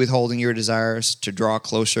intentionally withholding your desires to draw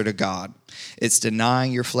closer to God. It's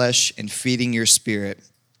denying your flesh and feeding your spirit.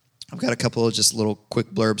 I've got a couple of just little quick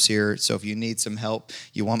blurbs here, so if you need some help,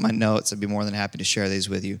 you want my notes, I'd be more than happy to share these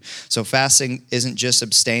with you. So fasting isn't just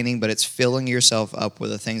abstaining, but it's filling yourself up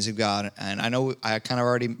with the things of God. And I know I kind of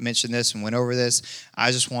already mentioned this and went over this.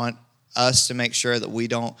 I just want us to make sure that we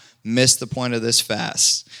don't miss the point of this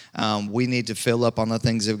fast. We need to fill up on the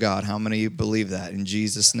things of God. How many of you believe that? In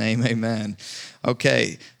Jesus' name, amen.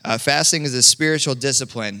 Okay, fasting is a spiritual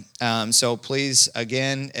discipline. So please,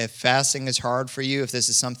 again, if fasting is hard for you, if this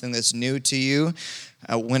is something that's new to you,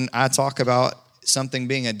 when I talk about something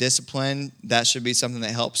being a discipline, that should be something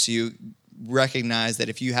that helps you recognize that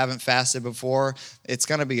if you haven't fasted before, it's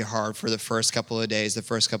going to be hard for the first couple of days, the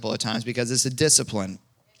first couple of times, because it's a discipline.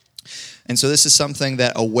 And so this is something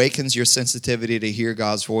that awakens your sensitivity to hear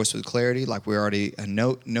God's voice with clarity, like we already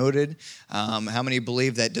noted. How many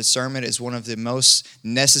believe that discernment is one of the most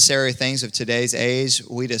necessary things of today's age?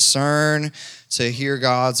 We discern to hear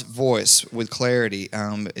God's voice with clarity.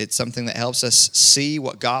 It's something that helps us see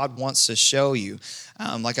what God wants to show you.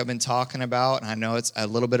 Like I've been talking about, and I know it's a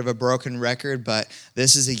little bit of a broken record, but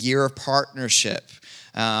this is a year of partnership.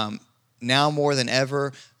 Now more than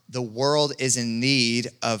ever, the world is in need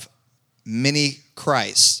of many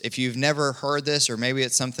Christ. If you've never heard this, or maybe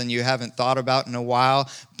it's something you haven't thought about in a while,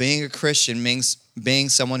 being a Christian means being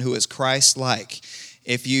someone who is Christ-like.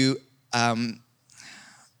 If you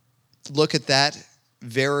look at that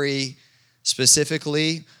very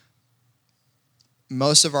specifically,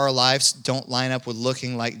 most of our lives don't line up with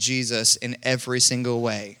looking like Jesus in every single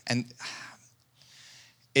way. And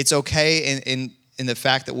it's okay in the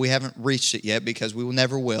fact that we haven't reached it yet, because we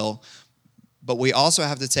never will. But we also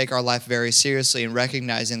have to take our life very seriously in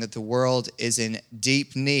recognizing that the world is in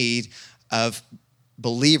deep need of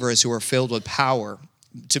believers who are filled with power.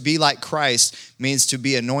 To be like Christ means to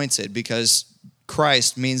be anointed, because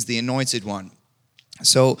Christ means the anointed one.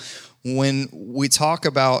 So when we talk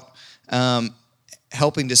about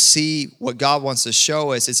helping to see what God wants to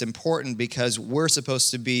show us, it's important because we're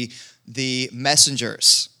supposed to be the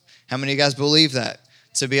messengers. How many of you guys believe that?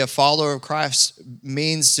 To be a follower of Christ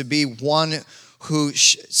means to be one who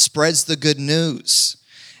spreads the good news.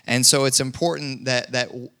 And so it's important that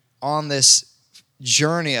on this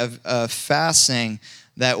journey of fasting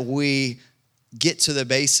that we get to the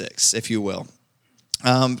basics, if you will.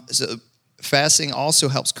 So fasting also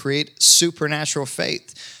helps create supernatural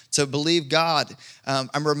faith. To believe God,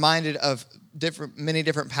 I'm reminded of many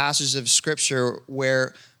different passages of Scripture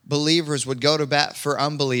where believers would go to bat for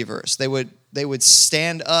unbelievers. They would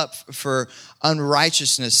stand up for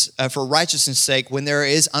unrighteousness, for righteousness' sake, when there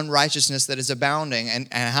is unrighteousness that is abounding.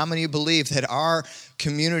 And how many believe that our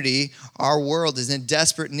community, our world, is in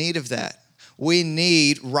desperate need of that? We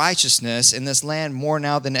need righteousness in this land more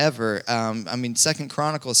now than ever. 2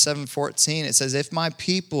 Chronicles 7:14, it says, if my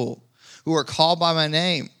people who are called by my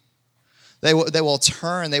name, they will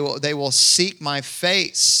turn, they will seek my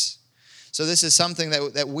face. So this is something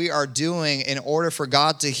that we are doing in order for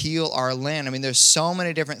God to heal our land. I mean, there's so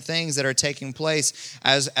many different things that are taking place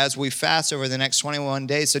as we fast over the next 21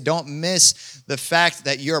 days. So don't miss the fact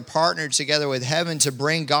that you're partnered together with heaven to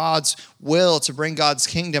bring God's will, to bring God's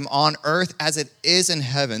kingdom on earth as it is in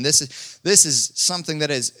heaven. This is something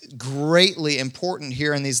that is greatly important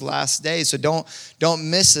here in these last days. So don't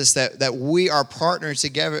miss this, that we are partnered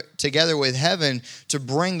together with heaven to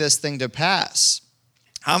bring this thing to pass.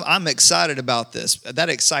 I'm excited about this. That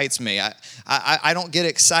excites me. I don't get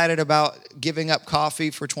excited about giving up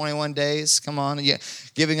coffee for 21 days. Come on. Yeah,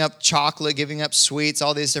 giving up chocolate, giving up sweets,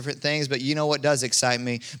 all these different things. But you know what does excite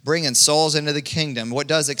me? Bringing souls into the kingdom. What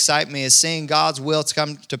does excite me is seeing God's will to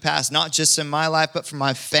come to pass, not just in my life, but for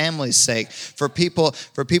my family's sake, for people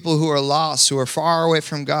who are lost, who are far away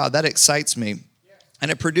from God. That excites me.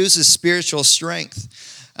 And it produces spiritual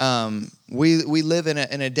strength. We live in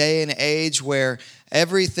a day and age where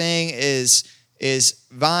everything is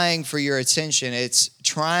vying for your attention. It's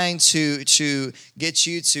trying to get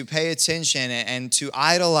you to pay attention and to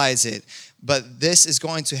idolize it. But this is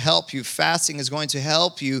going to help you. Fasting is going to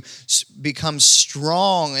help you become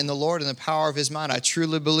strong in the Lord and the power of His mind. I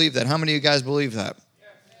truly believe that. How many of you guys believe that?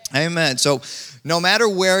 Amen. So no matter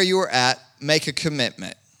where you're at, make a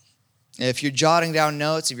commitment. If you're jotting down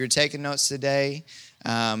notes, if you're taking notes today,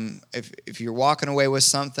 if you're walking away with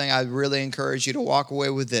something, I'd really encourage you to walk away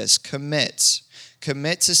with this. Commit.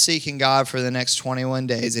 Commit to seeking God for the next 21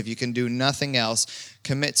 days. If you can do nothing else,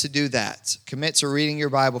 commit to do that. Commit to reading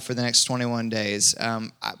your Bible for the next 21 days.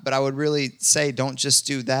 But I would really say don't just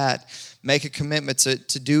do that. Make a commitment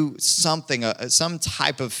to do something, some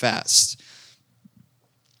type of fast.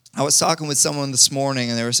 I was talking with someone this morning,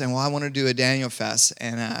 and they were saying, well, I want to do a Daniel fast.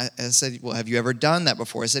 And I said, well, have you ever done that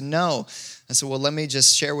before? I said, no. I said, well, let me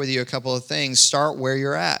just share with you a couple of things. Start where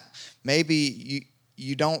you're at. Maybe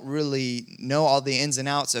you don't really know all the ins and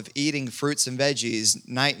outs of eating fruits and veggies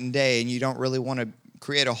night and day, and you don't really want to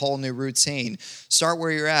create a whole new routine. Start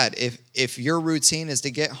where you're at. If your routine is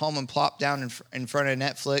to get home and plop down in front of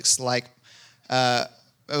Netflix like a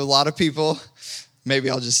lot of people, maybe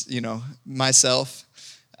I'll just, myself,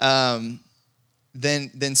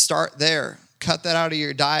 then start there. Cut that out of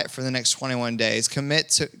your diet for the next 21 days. Commit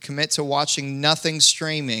to watching nothing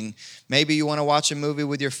streaming. Maybe you want to watch a movie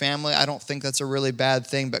with your family. I don't think that's a really bad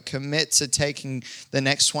thing, but commit to taking the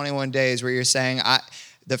next 21 days where you're saying,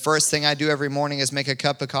 the first thing I do every morning is make a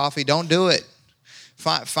cup of coffee. Don't do it.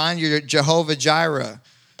 Find your Jehovah Jireh.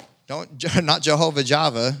 Not Jehovah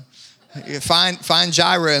Java. Find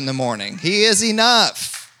Jireh in the morning. He is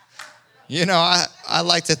enough. I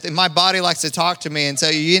like to my body likes to talk to me and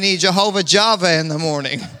tell you need Jehovah Java in the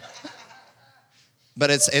morning.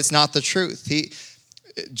 But it's not the truth.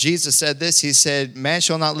 Jesus said this. He said, man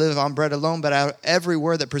shall not live on bread alone, but out of every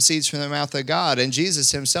word that proceeds from the mouth of God. And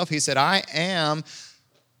Jesus himself, he said, I am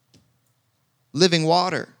living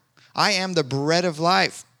water. I am the bread of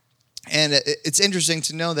life. And it's interesting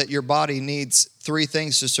to know that your body needs three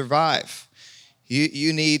things to survive.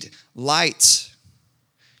 You need light.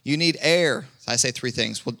 You need air. I say three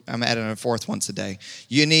things. I'm adding a fourth one today.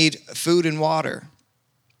 You need food and water.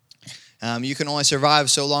 You can only survive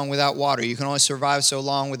so long without water. You can only survive so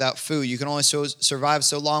long without food. You can only survive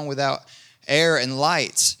so long without air and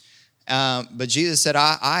light. But Jesus said,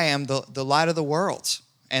 I am the light of the world.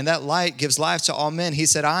 And that light gives life to all men. He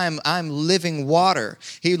said, I'm living water.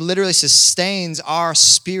 He literally sustains our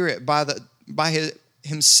spirit by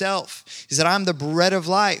himself. He said, I'm the bread of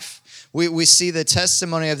life. We see the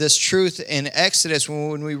testimony of this truth in Exodus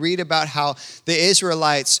when we read about how the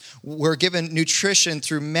Israelites were given nutrition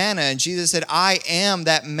through manna. And Jesus said, I am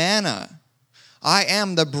that manna. I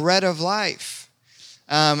am the bread of life.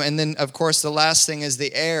 And then, of course, the last thing is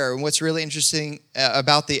the air. And what's really interesting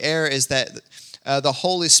about the air is that the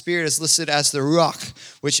Holy Spirit is listed as the Ruach,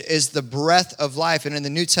 which is the breath of life. And in the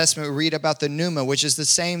New Testament, we read about the Pneuma, which is the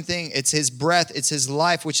same thing. It's his breath, it's his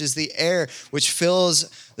life, which is the air, which fills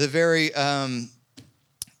the very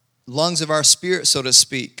lungs of our spirit, so to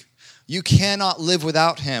speak. You cannot live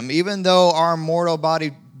without him, even though our mortal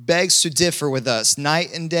body begs to differ with us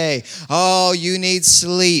night and day. Oh, you need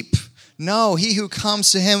sleep. No, he who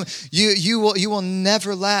comes to him, you will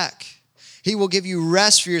never lack. He will give you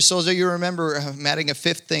rest for your souls. You remember, I'm adding a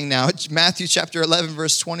fifth thing now. Matthew chapter 11,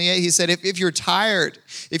 verse 28, he said, if you're tired,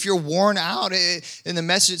 if you're worn out, in the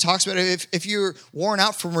message it talks about if you're worn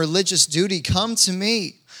out from religious duty, come to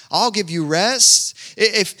me. I'll give you rest.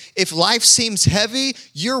 If life seems heavy,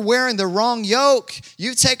 you're wearing the wrong yoke.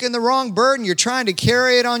 You've taken the wrong burden. You're trying to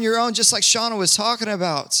carry it on your own, just like Shauna was talking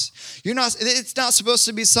about. It's not supposed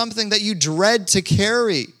to be something that you dread to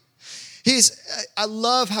carry. I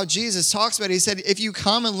love how Jesus talks about it. He said, if you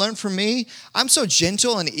come and learn from me, I'm so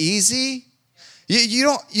gentle and easy. You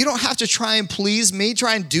don't have to try and please me,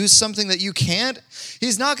 try and do something that you can't.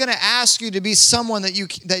 He's not going to ask you to be someone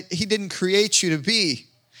that he didn't create you to be.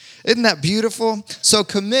 Isn't that beautiful? So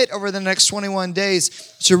commit over the next 21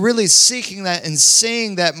 days to really seeking that and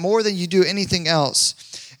saying that more than you do anything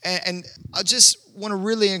else. And I just want to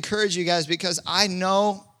really encourage you guys, because I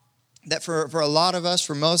know that for a lot of us,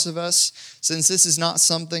 for most of us, since this is not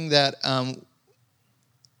something that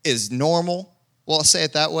is normal, well, I'll say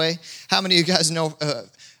it that way. How many of you guys know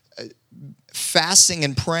fasting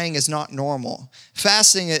and praying is not normal?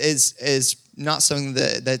 Fasting is not something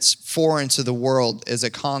that's foreign to the world as a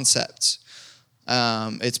concept.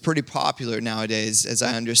 It's pretty popular nowadays, as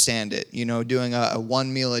I understand it, doing a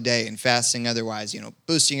one meal a day and fasting otherwise,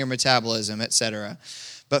 boosting your metabolism, etc.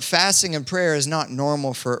 But fasting and prayer is not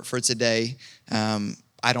normal for today.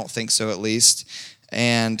 I don't think so, at least.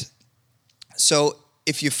 And so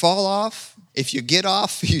if you fall off, if you get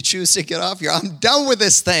off, you choose to get off, I'm done with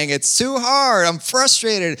this thing. It's too hard. I'm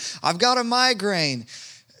frustrated. I've got a migraine.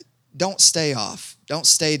 Don't stay off. Don't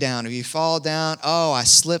stay down. If you fall down, I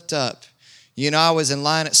slipped up. You know, I was in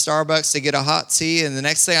line at Starbucks to get a hot tea, and the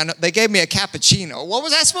next thing I know, they gave me a cappuccino. What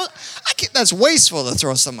was that supposed? That's wasteful to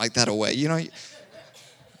throw something like that away. You know,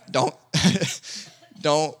 don't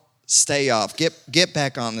don't stay off. Get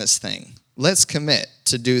back on this thing. Let's commit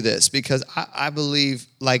to do this, because I believe,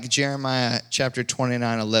 like Jeremiah chapter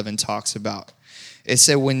 29:11 talks about, it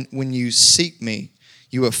said, when you seek me,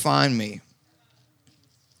 you will find me.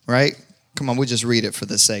 Right? Come on, we'll just read it for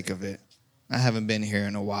the sake of it. I haven't been here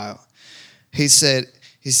in a while. He said,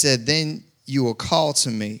 then you will call to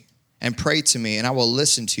me and pray to me, and I will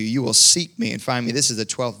listen to you. You will seek me and find me. This is the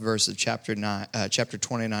 12th verse of chapter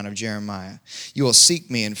 29 of Jeremiah. You will seek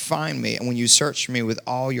me and find me, and when you search for me with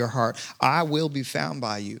all your heart, I will be found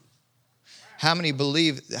by you. How many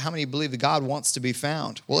believe that God wants to be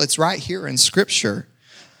found? Well, it's right here in Scripture.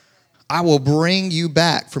 I will bring you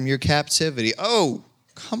back from your captivity. Oh,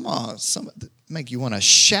 come on. Make you want to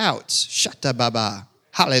shout. Shatta baba.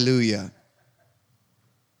 Hallelujah.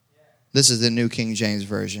 This is the New King James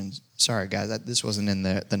Version. Sorry, guys, this wasn't in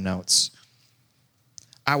the notes.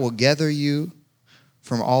 I will gather you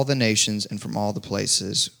from all the nations and from all the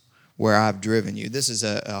places where I've driven you. This is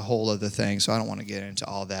a whole other thing, so I don't want to get into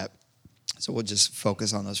all that. So we'll just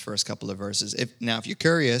focus on those first couple of verses. If you're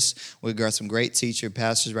curious, we've got some great teacher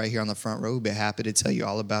pastors right here on the front row who'll be happy to tell you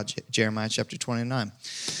all about Jeremiah chapter 29.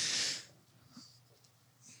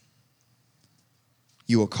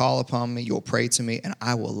 You will call upon me, you will pray to me, and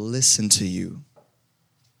I will listen to you.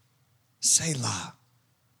 Selah.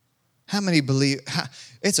 How many believe?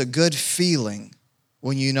 It's a good feeling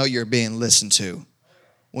when you know you're being listened to,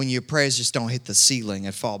 when your prayers just don't hit the ceiling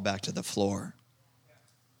and fall back to the floor.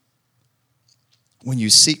 When you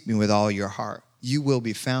seek me with all your heart, you will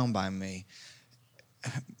be found by me.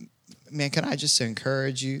 Man, can I just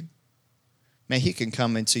encourage you? Man, he can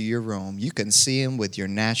come into your room. You can see him with your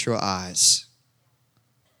natural eyes.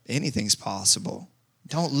 Anything's possible.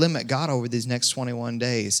 Don't limit God over these next 21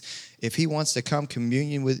 days. If he wants to come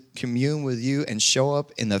commune with you and show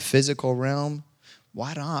up in the physical realm,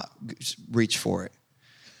 why not reach for it?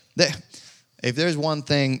 If there's one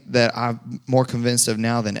thing that I'm more convinced of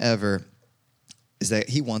now than ever, is that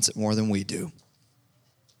he wants it more than we do.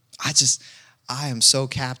 I am so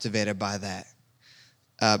captivated by that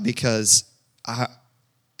because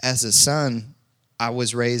as a son, I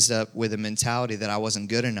was raised up with a mentality that I wasn't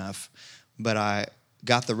good enough, but I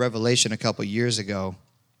got the revelation a couple years ago,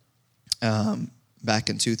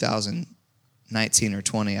 back in 2019 or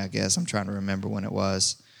 20, I guess. I'm trying to remember when it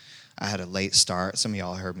was. I had a late start. Some of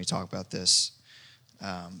y'all heard me talk about this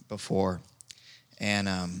before. And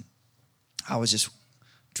I was just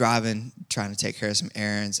driving, trying to take care of some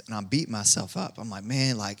errands, and I beat myself up. I'm like,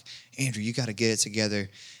 man, Andrew, you got to get it together.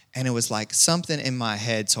 And it was like something in my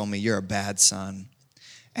head told me, you're a bad son.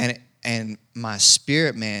 And my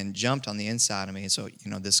spirit man jumped on the inside of me. And so,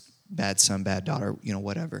 this bad son, bad daughter,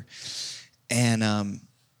 whatever. And I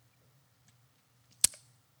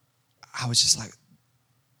was just like,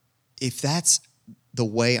 if that's the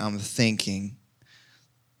way I'm thinking,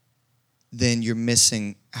 then you're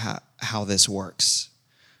missing how this works.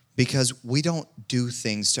 Because we don't do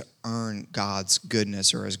things to earn God's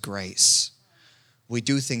goodness or his grace. We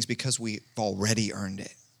do things because we've already earned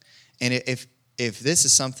it. And if this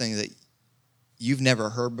is something that you've never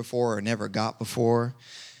heard before or never got before,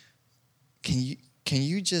 can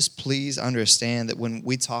you just please understand that when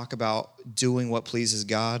we talk about doing what pleases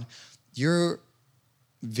God, your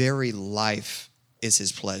very life is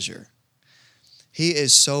his pleasure. He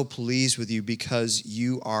is so pleased with you because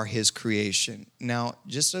you are his creation. Now,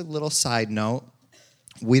 just a little side note,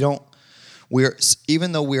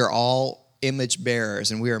 even though we are all image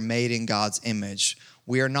bearers and we are made in God's image,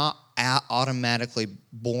 we are not automatically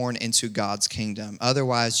born into God's kingdom.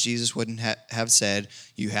 Otherwise, Jesus wouldn't have said,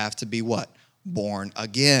 you have to be what? Born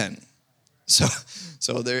again. So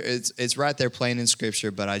there, it's right there plain in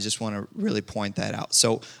Scripture, but I just want to really point that out.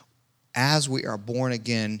 So as we are born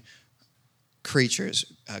again creatures,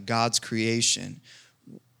 God's creation,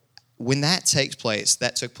 when that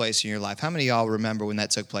took place in your life. How many of y'all remember when that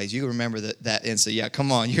took place? You remember that instant. Yeah,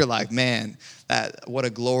 come on. You're like, man, what a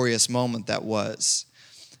glorious moment that was.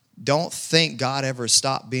 Don't think God ever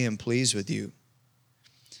stopped being pleased with you,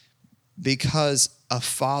 because a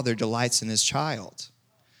father delights in his child.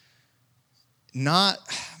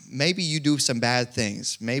 Maybe you do some bad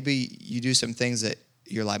things. Maybe you do some things that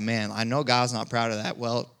you're like, man, I know God's not proud of that.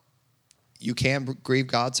 Well, you can grieve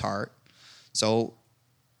God's heart. So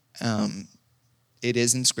it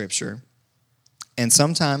is in Scripture. And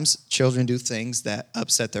sometimes children do things that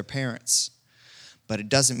upset their parents, but it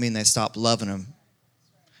doesn't mean they stop loving them.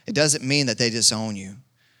 It doesn't mean that they disown you.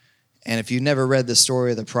 And if you've never read the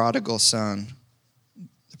story of the prodigal son,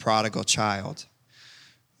 the prodigal child,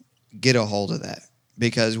 get a hold of that.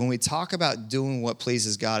 Because when we talk about doing what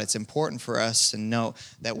pleases God, it's important for us to know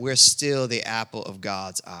that we're still the apple of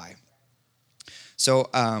God's eye. So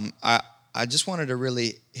I just wanted to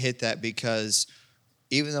really hit that, because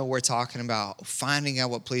even though we're talking about finding out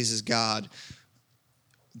what pleases God,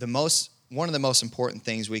 one of the most important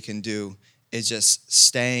things we can do is just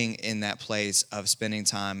staying in that place of spending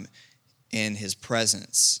time in His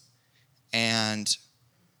presence and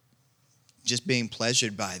just being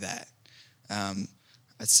pleasured by that.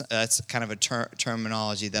 That's kind of a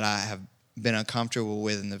terminology that I have been uncomfortable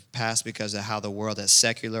with in the past because of how the world has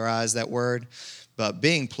secularized that word. But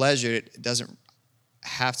being pleasured doesn't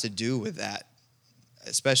have to do with that,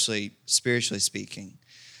 especially spiritually speaking.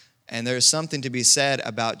 And there's something to be said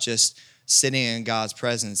about just sitting in God's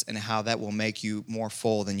presence and how that will make you more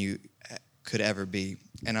full than you could ever be.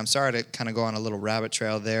 And I'm sorry to kind of go on a little rabbit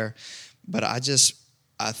trail there, but I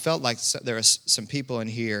felt like there were some people in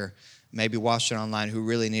here maybe watching online who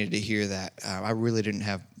really needed to hear that. I really didn't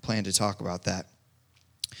have planned to talk about that.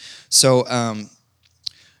 So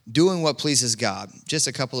doing what pleases God. Just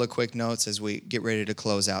a couple of quick notes as we get ready to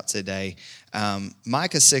close out today.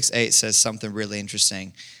 Micah 6:8 says something really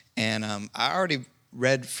interesting. And I already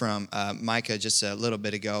read from Micah just a little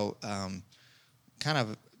bit ago. Kind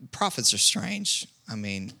of, prophets are strange. I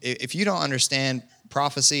mean, if you don't understand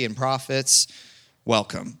prophecy and prophets,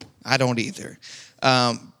 welcome. I don't either.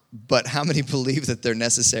 But how many believe that they're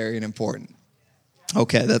necessary and important?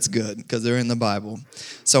 Okay, that's good, because they're in the Bible.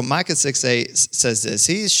 So Micah 6:8 says this: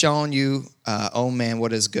 He's shown you, oh man,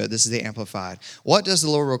 what is good. This is the Amplified. What does the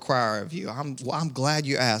Lord require of you? I'm glad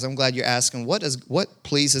you asked. I'm glad you're asking, what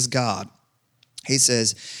pleases God? He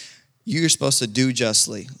says, you're supposed to do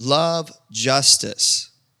justly, love justice.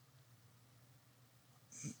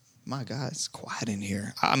 My God, it's quiet in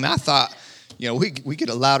here. I mean, I thought, we get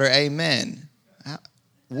a louder amen.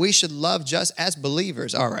 We should love just as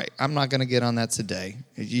believers. All right, I'm not going to get on that today.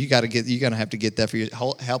 You're going to have to get that for you.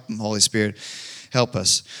 Help them, Holy Spirit. Help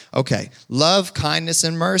us. Okay, love, kindness,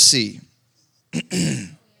 and mercy.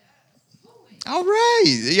 All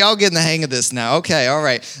right, y'all getting the hang of this now. Okay, all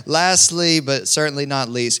right. Lastly, but certainly not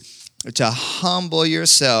least, to humble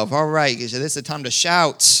yourself. All right, this is the time to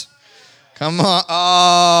shout. Come on.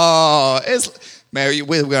 Oh, Mary,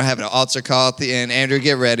 we're going to have an altar call at the end. Andrew,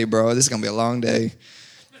 get ready, bro. This is going to be a long day.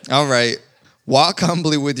 All right. Walk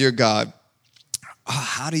humbly with your God. Oh,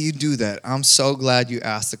 how do you do that? I'm so glad you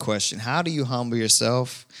asked the question. How do you humble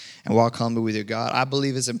yourself and walk humbly with your God? I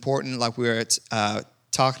believe it's important, like we were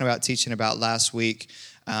teaching about last week,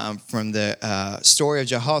 from the story of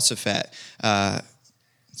Jehoshaphat.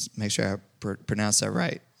 Make sure I pronounce that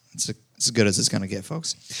right. It's as good as it's going to get,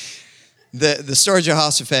 folks. The story of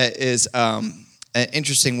Jehoshaphat is an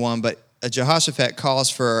interesting one, but Jehoshaphat calls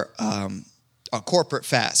for a corporate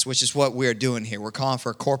fast, which is what we're doing here. We're calling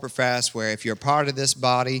for a corporate fast where if you're a part of this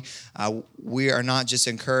body, we are not just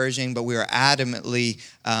encouraging, but we are adamantly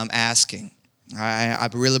asking. I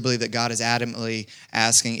really believe that God is adamantly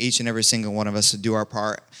asking each and every single one of us to do our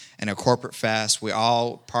part in a corporate fast. We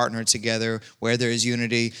all partner together where there is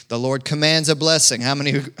unity. The Lord commands a blessing. How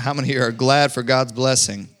many are glad for God's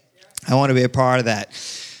blessing? I want to be a part of that.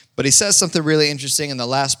 But he says something really interesting in the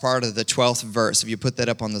last part of the 12th verse. If you put that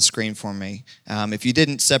up on the screen for me. If you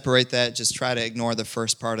didn't separate that, just try to ignore the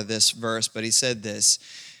first part of this verse. But he said this.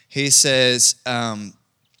 He says,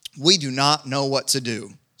 we do not know what to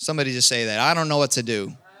do. Somebody just say that. I don't know what to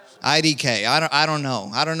do. IDK. I don't know.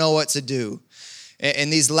 I don't know what to do.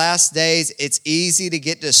 In these last days, it's easy to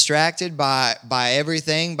get distracted by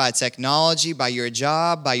everything, by technology, by your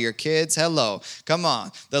job, by your kids. Hello. Come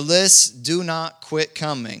on. The lists do not quit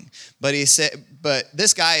coming. But he said, but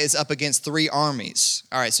this guy is up against 3 armies.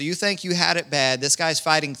 All right, so you think you had it bad. This guy's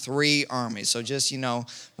fighting 3 armies. So just,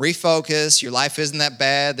 refocus. Your life isn't that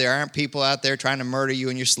bad. There aren't people out there trying to murder you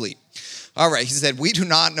in your sleep. All right, he said, we do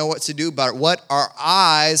not know what to do, but what our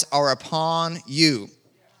eyes are upon you.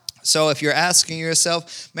 So if you're asking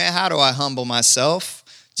yourself, man, how do I humble myself?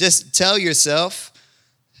 Just tell yourself,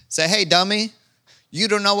 say, hey, dummy, you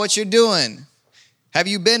don't know what you're doing. Have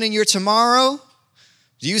you been in your tomorrow?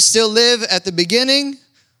 Do you still live at the beginning?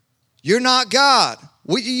 You're not God.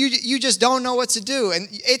 You just don't know what to do. And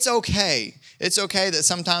it's okay. It's okay that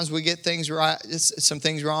sometimes we get things right, some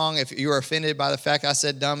things wrong. If you're offended by the fact I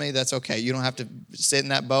said dummy, that's okay. You don't have to sit in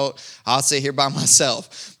that boat. I'll sit here by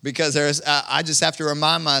myself because I just have to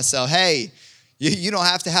remind myself, hey, you don't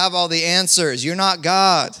have to have all the answers. You're not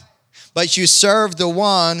God, but you serve the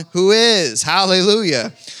one who is.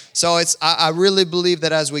 Hallelujah. So I really believe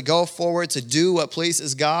that as we go forward to do what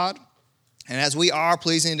pleases God, And as we are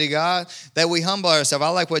pleasing to God, that we humble ourselves. I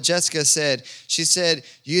like what Jessica said. She said,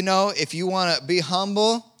 you know, if you want to be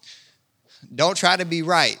humble, don't try to be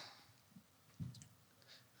right.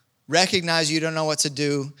 Recognize you don't know what to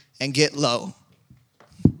do and get low.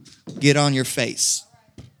 Get on your face.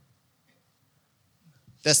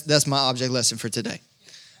 That's my object lesson for today.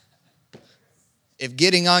 If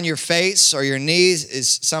getting on your face or your knees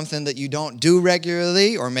is something that you don't do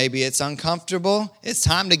regularly, or maybe it's uncomfortable, it's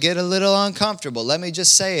time to get a little uncomfortable. Let me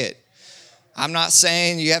just say it. I'm not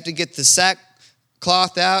saying you have to get the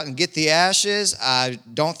sackcloth out and get the ashes. I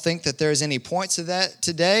don't think that there's any point to that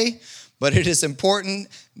today, but it is important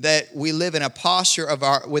that we live in a posture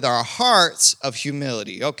with our hearts of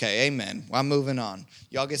humility. Okay, amen. Well, I'm moving on.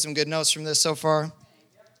 Y'all get some good notes from this so far?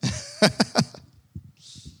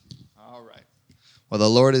 All right. Well, the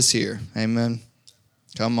Lord is here. Amen.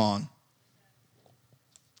 Come on.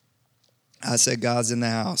 I said God's in the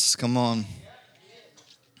house. Come on.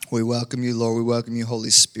 We welcome you, Lord. We welcome you, Holy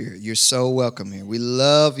Spirit. You're so welcome here. We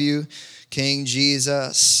love you, King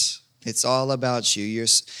Jesus. It's all about you.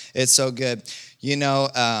 It's so good. You know,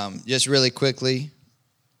 just really quickly,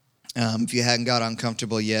 if you hadn't got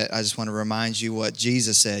uncomfortable yet, I just want to remind you what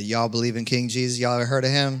Jesus said. Y'all believe in King Jesus? Y'all ever heard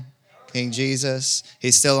of him? King Jesus.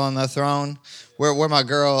 He's still on the throne. Where my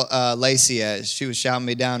girl Lacey at? She was shouting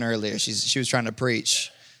me down earlier. She was trying to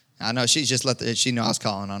preach. I know she just she knew I was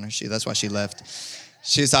calling on her. That's why she left.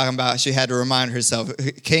 She was talking about she had to remind herself,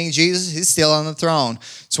 King Jesus, he's still on the throne.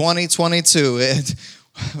 2022,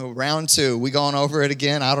 round 2. We going over it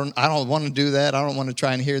again. I don't want to do that. I don't want to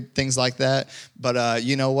try and hear things like that. But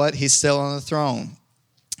you know what? He's still on the throne,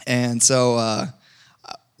 and so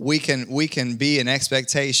we can be in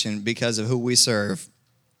expectation because of who we serve.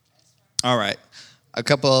 All right, a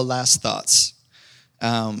couple of last thoughts.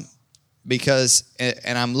 Because,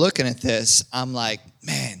 and I'm looking at this, I'm like,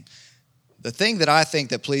 man, the thing that I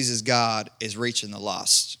think that pleases God is reaching the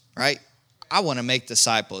lost, right? I want to make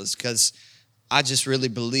disciples because I just really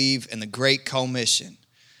believe in the Great Commission.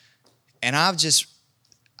 And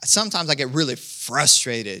sometimes I get really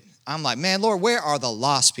frustrated. I'm like, man, Lord, where are the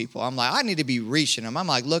lost people? I'm like, I need to be reaching them. I'm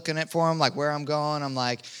like looking for them, like where I'm going. I'm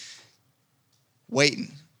like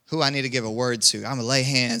waiting. Who I need to give a word to. I'm going to lay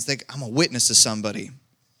hands. I'm going to witness to somebody.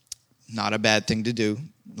 Not a bad thing to do.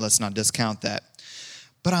 Let's not discount that.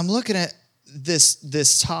 But I'm looking at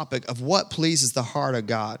this topic of what pleases the heart of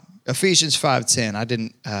God. Ephesians 5:10. I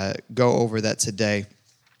didn't go over that today.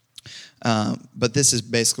 But this is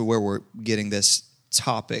basically where we're getting this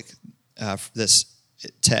topic, this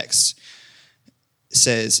text. It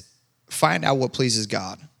says, find out what pleases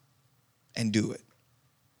God and do it.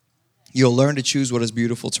 You'll learn to choose what is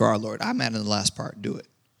beautiful to our Lord. I'm adding the last part, do it.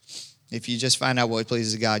 If you just find out what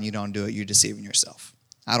pleases God and you don't do it, you're deceiving yourself.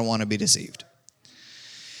 I don't want to be deceived.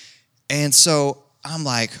 And so I'm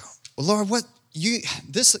like, well, Lord,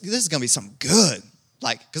 this is going to be something good.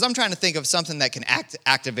 Like, because I'm trying to think of something that can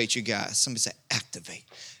activate you guys. Somebody say, activate.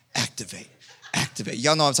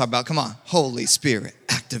 Y'all know what I'm talking about. Come on. Holy Spirit,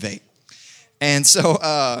 activate. And so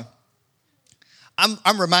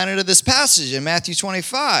I'm reminded of this passage in Matthew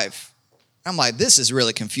 25. I'm like, this is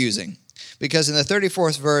really confusing. Because in the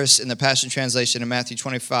 34th verse in the Passion Translation in Matthew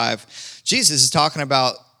 25, Jesus is talking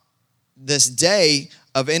about this day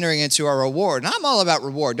of entering into our reward. And I'm all about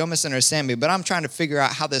reward. Don't misunderstand me. But I'm trying to figure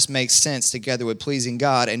out how this makes sense together with pleasing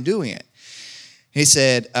God and doing it. He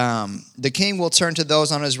said, the king will turn to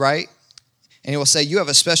those on his right, and he will say, you have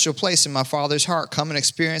a special place in my Father's heart. Come and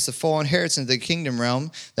experience the full inheritance of the kingdom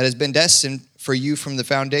realm that has been destined for you from the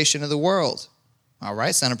foundation of the world. All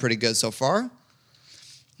right, sounded pretty good so far.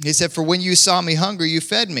 He said, for when you saw me hungry, you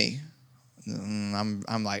fed me.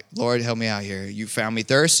 I'm like, Lord, help me out here. You found me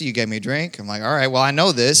thirsty. You gave me a drink. I'm like, all right, well, I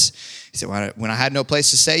know this. He said, when I had no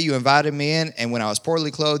place to stay, you invited me in. And when I was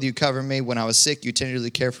poorly clothed, you covered me. When I was sick, you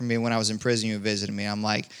tenderly cared for me. And when I was in prison, you visited me. I'm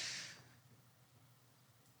like,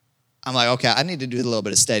 okay, I need to do a little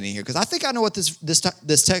bit of studying here because I think I know what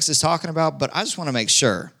this text is talking about, but I just want to make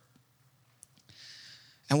sure.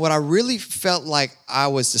 And what I really felt like I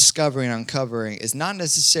was discovering and uncovering is not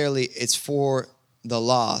necessarily it's for the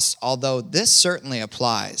lost, although this certainly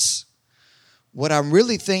applies. What I'm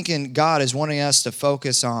really thinking God is wanting us to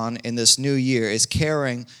focus on in this new year is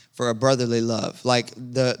caring for a brotherly love, like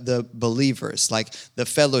the believers, like the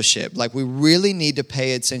fellowship. Like we really need to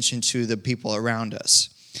pay attention to the people around us.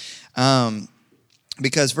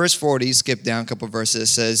 Because verse 40, skip down a couple verses,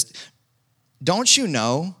 says, don't you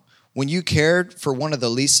know when you cared for one of the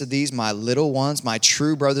least of these, my little ones, my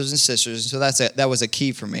true brothers and sisters? And so that was a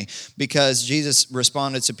key for me because Jesus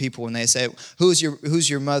responded to people when they said, who's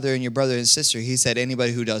your mother and your brother and sister? He said,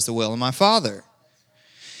 anybody who does the will of my Father.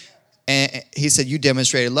 And he said, you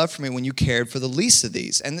demonstrated love for me when you cared for the least of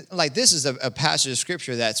these. And like, this is a passage of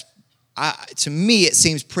scripture that's, to me, it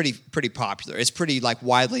seems pretty popular. It's pretty like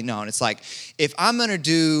widely known. It's like, if I'm going to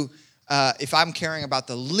do, if I'm caring about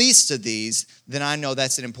the least of these, then I know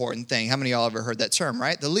that's an important thing. How many of y'all ever heard that term,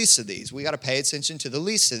 right? The least of these. We got to pay attention to the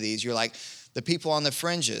least of these. You're like the people on the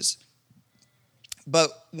fringes.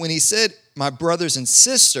 But when he said, my brothers and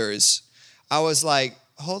sisters, I was like,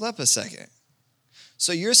 hold up a second.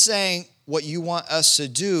 So you're saying what you want us to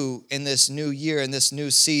do in this new year, in this new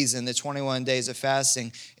season, the 21 days of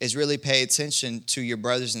fasting, is really pay attention to your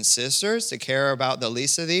brothers and sisters, to care about the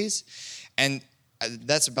least of these? And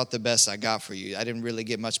that's about the best I got for you. I didn't really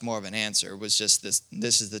get much more of an answer. It was just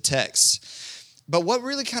this is the text. But what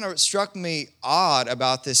really kind of struck me odd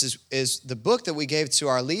about this is the book that we gave to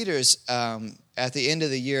our leaders at the end of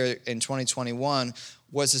the year in 2021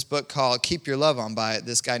 was this book called Keep Your Love On by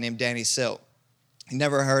this guy named Danny Silk.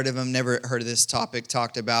 Never heard of him, never heard of this topic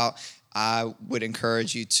talked about. I would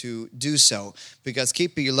encourage you to do so, because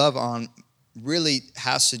keeping your love on really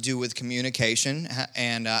has to do with communication.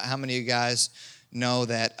 And how many of you guys know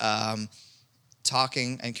that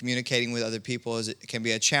talking and communicating with other people can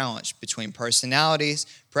be a challenge between personalities,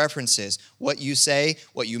 preferences, what you say,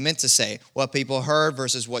 what you meant to say, what people heard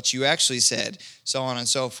versus what you actually said, so on and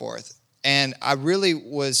so forth. And I really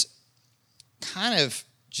was kind of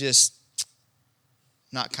just...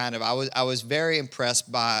 I was very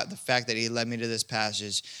impressed by the fact that he led me to this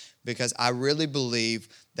passage, because I really believe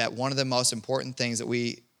that one of the most important things that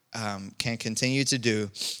we can continue to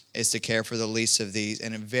do is to care for the least of these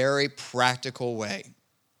in a very practical way.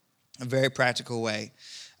 A very practical way.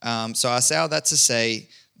 So I say all that to say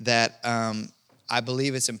that I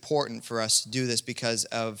believe it's important for us to do this because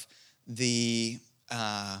of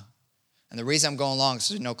and the reason I'm going long is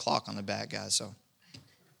there's no clock on the back, guys, so...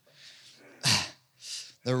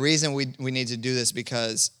 The reason we need to do this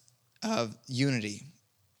because of unity.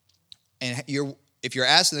 And if you're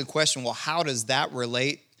asking the question, well, how does that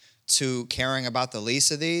relate to caring about the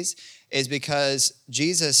least of these, is because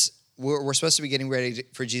we're supposed to be getting ready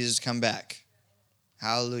for Jesus to come back.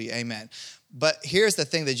 Hallelujah, amen. But here's the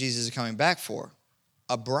thing that Jesus is coming back for: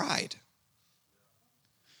 a bride.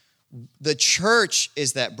 The church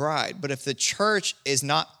is that bride, but if the church is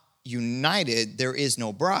not united, there is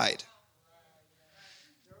no bride.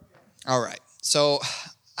 All right, so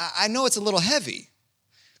I know it's a little heavy,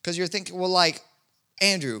 because you're thinking, well, like,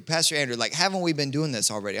 Pastor Andrew, like, haven't we been doing this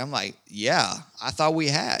already? I'm like, yeah, I thought we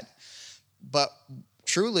had. But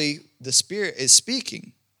truly, the Spirit is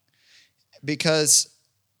speaking, because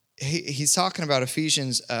he's talking about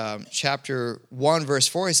Ephesians chapter 1, verse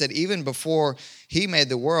 4. He said, even before he made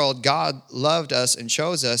the world, God loved us and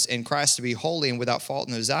chose us in Christ to be holy and without fault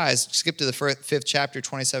in his eyes. Skip to the 5th chapter,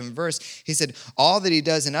 27th verse. He said, all that he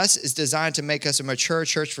does in us is designed to make us a mature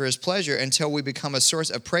church for his pleasure until we become a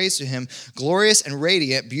source of praise to him, glorious and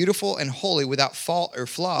radiant, beautiful and holy, without fault or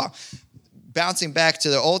flaw. Bouncing back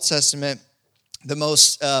to the Old Testament, the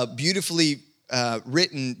most beautifully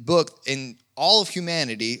written book in all of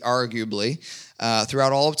humanity, arguably,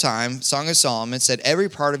 throughout all of time, Song of Solomon said, every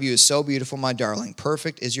part of you is so beautiful, my darling.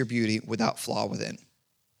 Perfect is your beauty, without flaw within.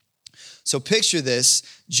 So picture this,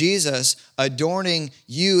 Jesus adorning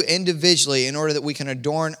you individually in order that we can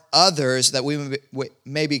adorn others, that we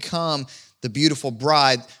may become the beautiful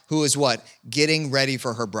bride who is what? Getting ready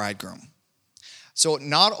for her bridegroom. So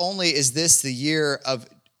not only is this the year of,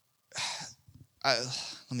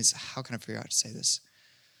 how can I figure out how to say this?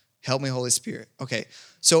 Help me, Holy Spirit. Okay,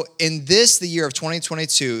 so in this, the year of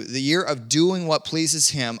 2022, the year of doing what pleases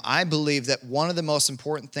him, I believe that one of the most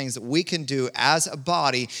important things that we can do as a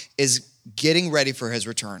body is getting ready for his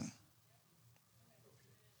return.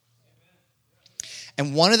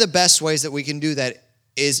 And one of the best ways that we can do that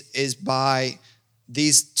is by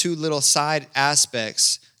these two little side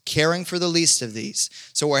aspects, caring for the least of these.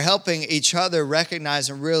 So we're helping each other recognize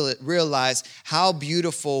and realize how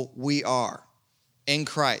beautiful we are in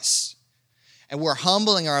Christ. And we're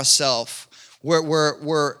humbling ourselves.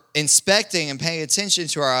 We're inspecting and paying attention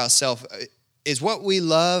to ourselves. Is what we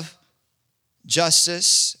love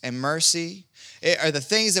justice and mercy? Are the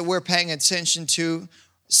things that we're paying attention to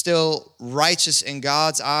still righteous in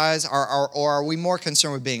God's eyes? Or are we more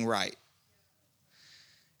concerned with being right?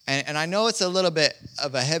 And I know it's a little bit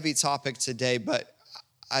of a heavy topic today, but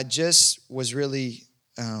I just was really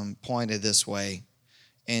pointed this way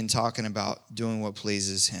in talking about doing what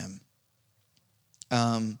pleases him.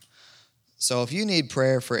 So if you need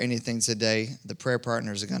prayer for anything today, the prayer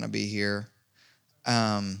partners are going to be here.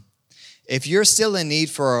 If you're still in need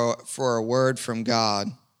for a word from God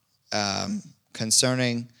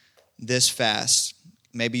concerning this fast,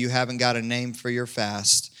 Maybe you haven't got a name for your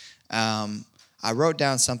fast. I wrote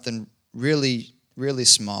down something really, really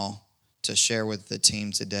small to share with the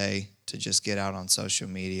team today to just get out on social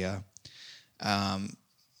media.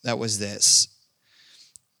 That was this.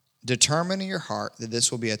 Determine in your heart that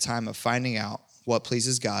this will be a time of finding out what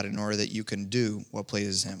pleases God in order that you can do what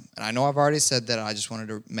pleases him. And I know I've already said that. I just wanted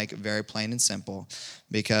to make it very plain and simple,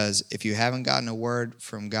 because if you haven't gotten a word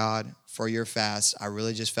from God for your fast, I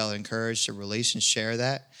really just felt encouraged to release and share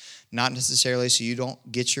that. Not necessarily so you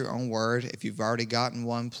don't get your own word. If you've already gotten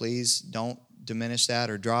one, please don't diminish that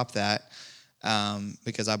or drop that,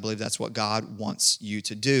 because I believe that's what God wants you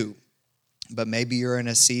to do. But maybe you're in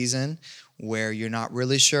a season where you're not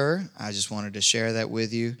really sure. I just wanted to share that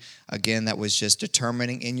with you. Again, that was just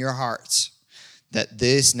determining in your hearts that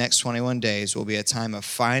this next 21 days will be a time of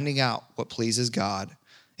finding out what pleases God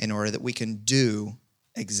in order that we can do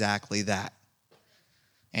exactly that.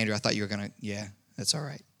 Andrew, I thought you were going to, yeah, that's all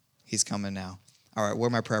right. He's coming now. All right, where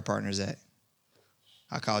are my prayer partners at?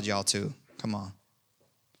 I called y'all too. Come on.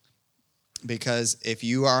 Because if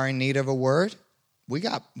you are in need of a word, we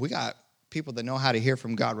got people that know how to hear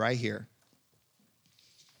from God right here.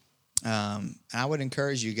 And I would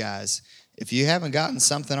encourage you guys, if you haven't gotten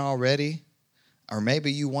something already, or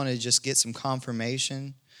maybe you want to just get some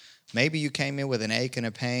confirmation, maybe you came in with an ache and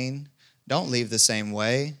a pain, don't leave the same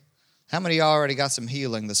way. How many of y'all already got some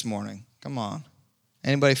healing this morning? Come on.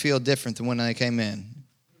 Anybody feel different than when they came in?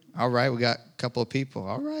 All right, we got a couple of people.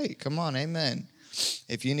 All right, come on, amen.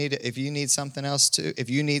 If you need something else too, if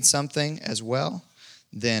you need something as well,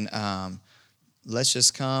 then let's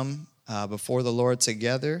just come before the Lord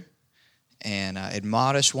together and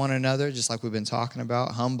admonish one another, just like we've been talking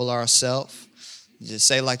about. Humble ourselves. Just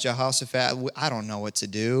say like Jehoshaphat, I don't know what to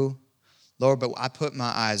do, Lord, but I put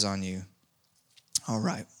my eyes on you. All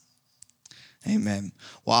right. Amen.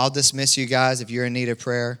 Well, I'll dismiss you guys. If you're in need of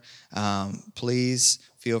prayer, please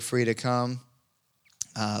feel free to come.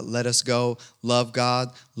 Let us go. Love God,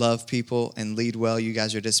 love people, and lead well. You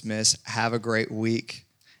guys are dismissed. Have a great week,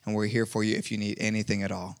 and we're here for you if you need anything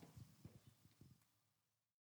at all.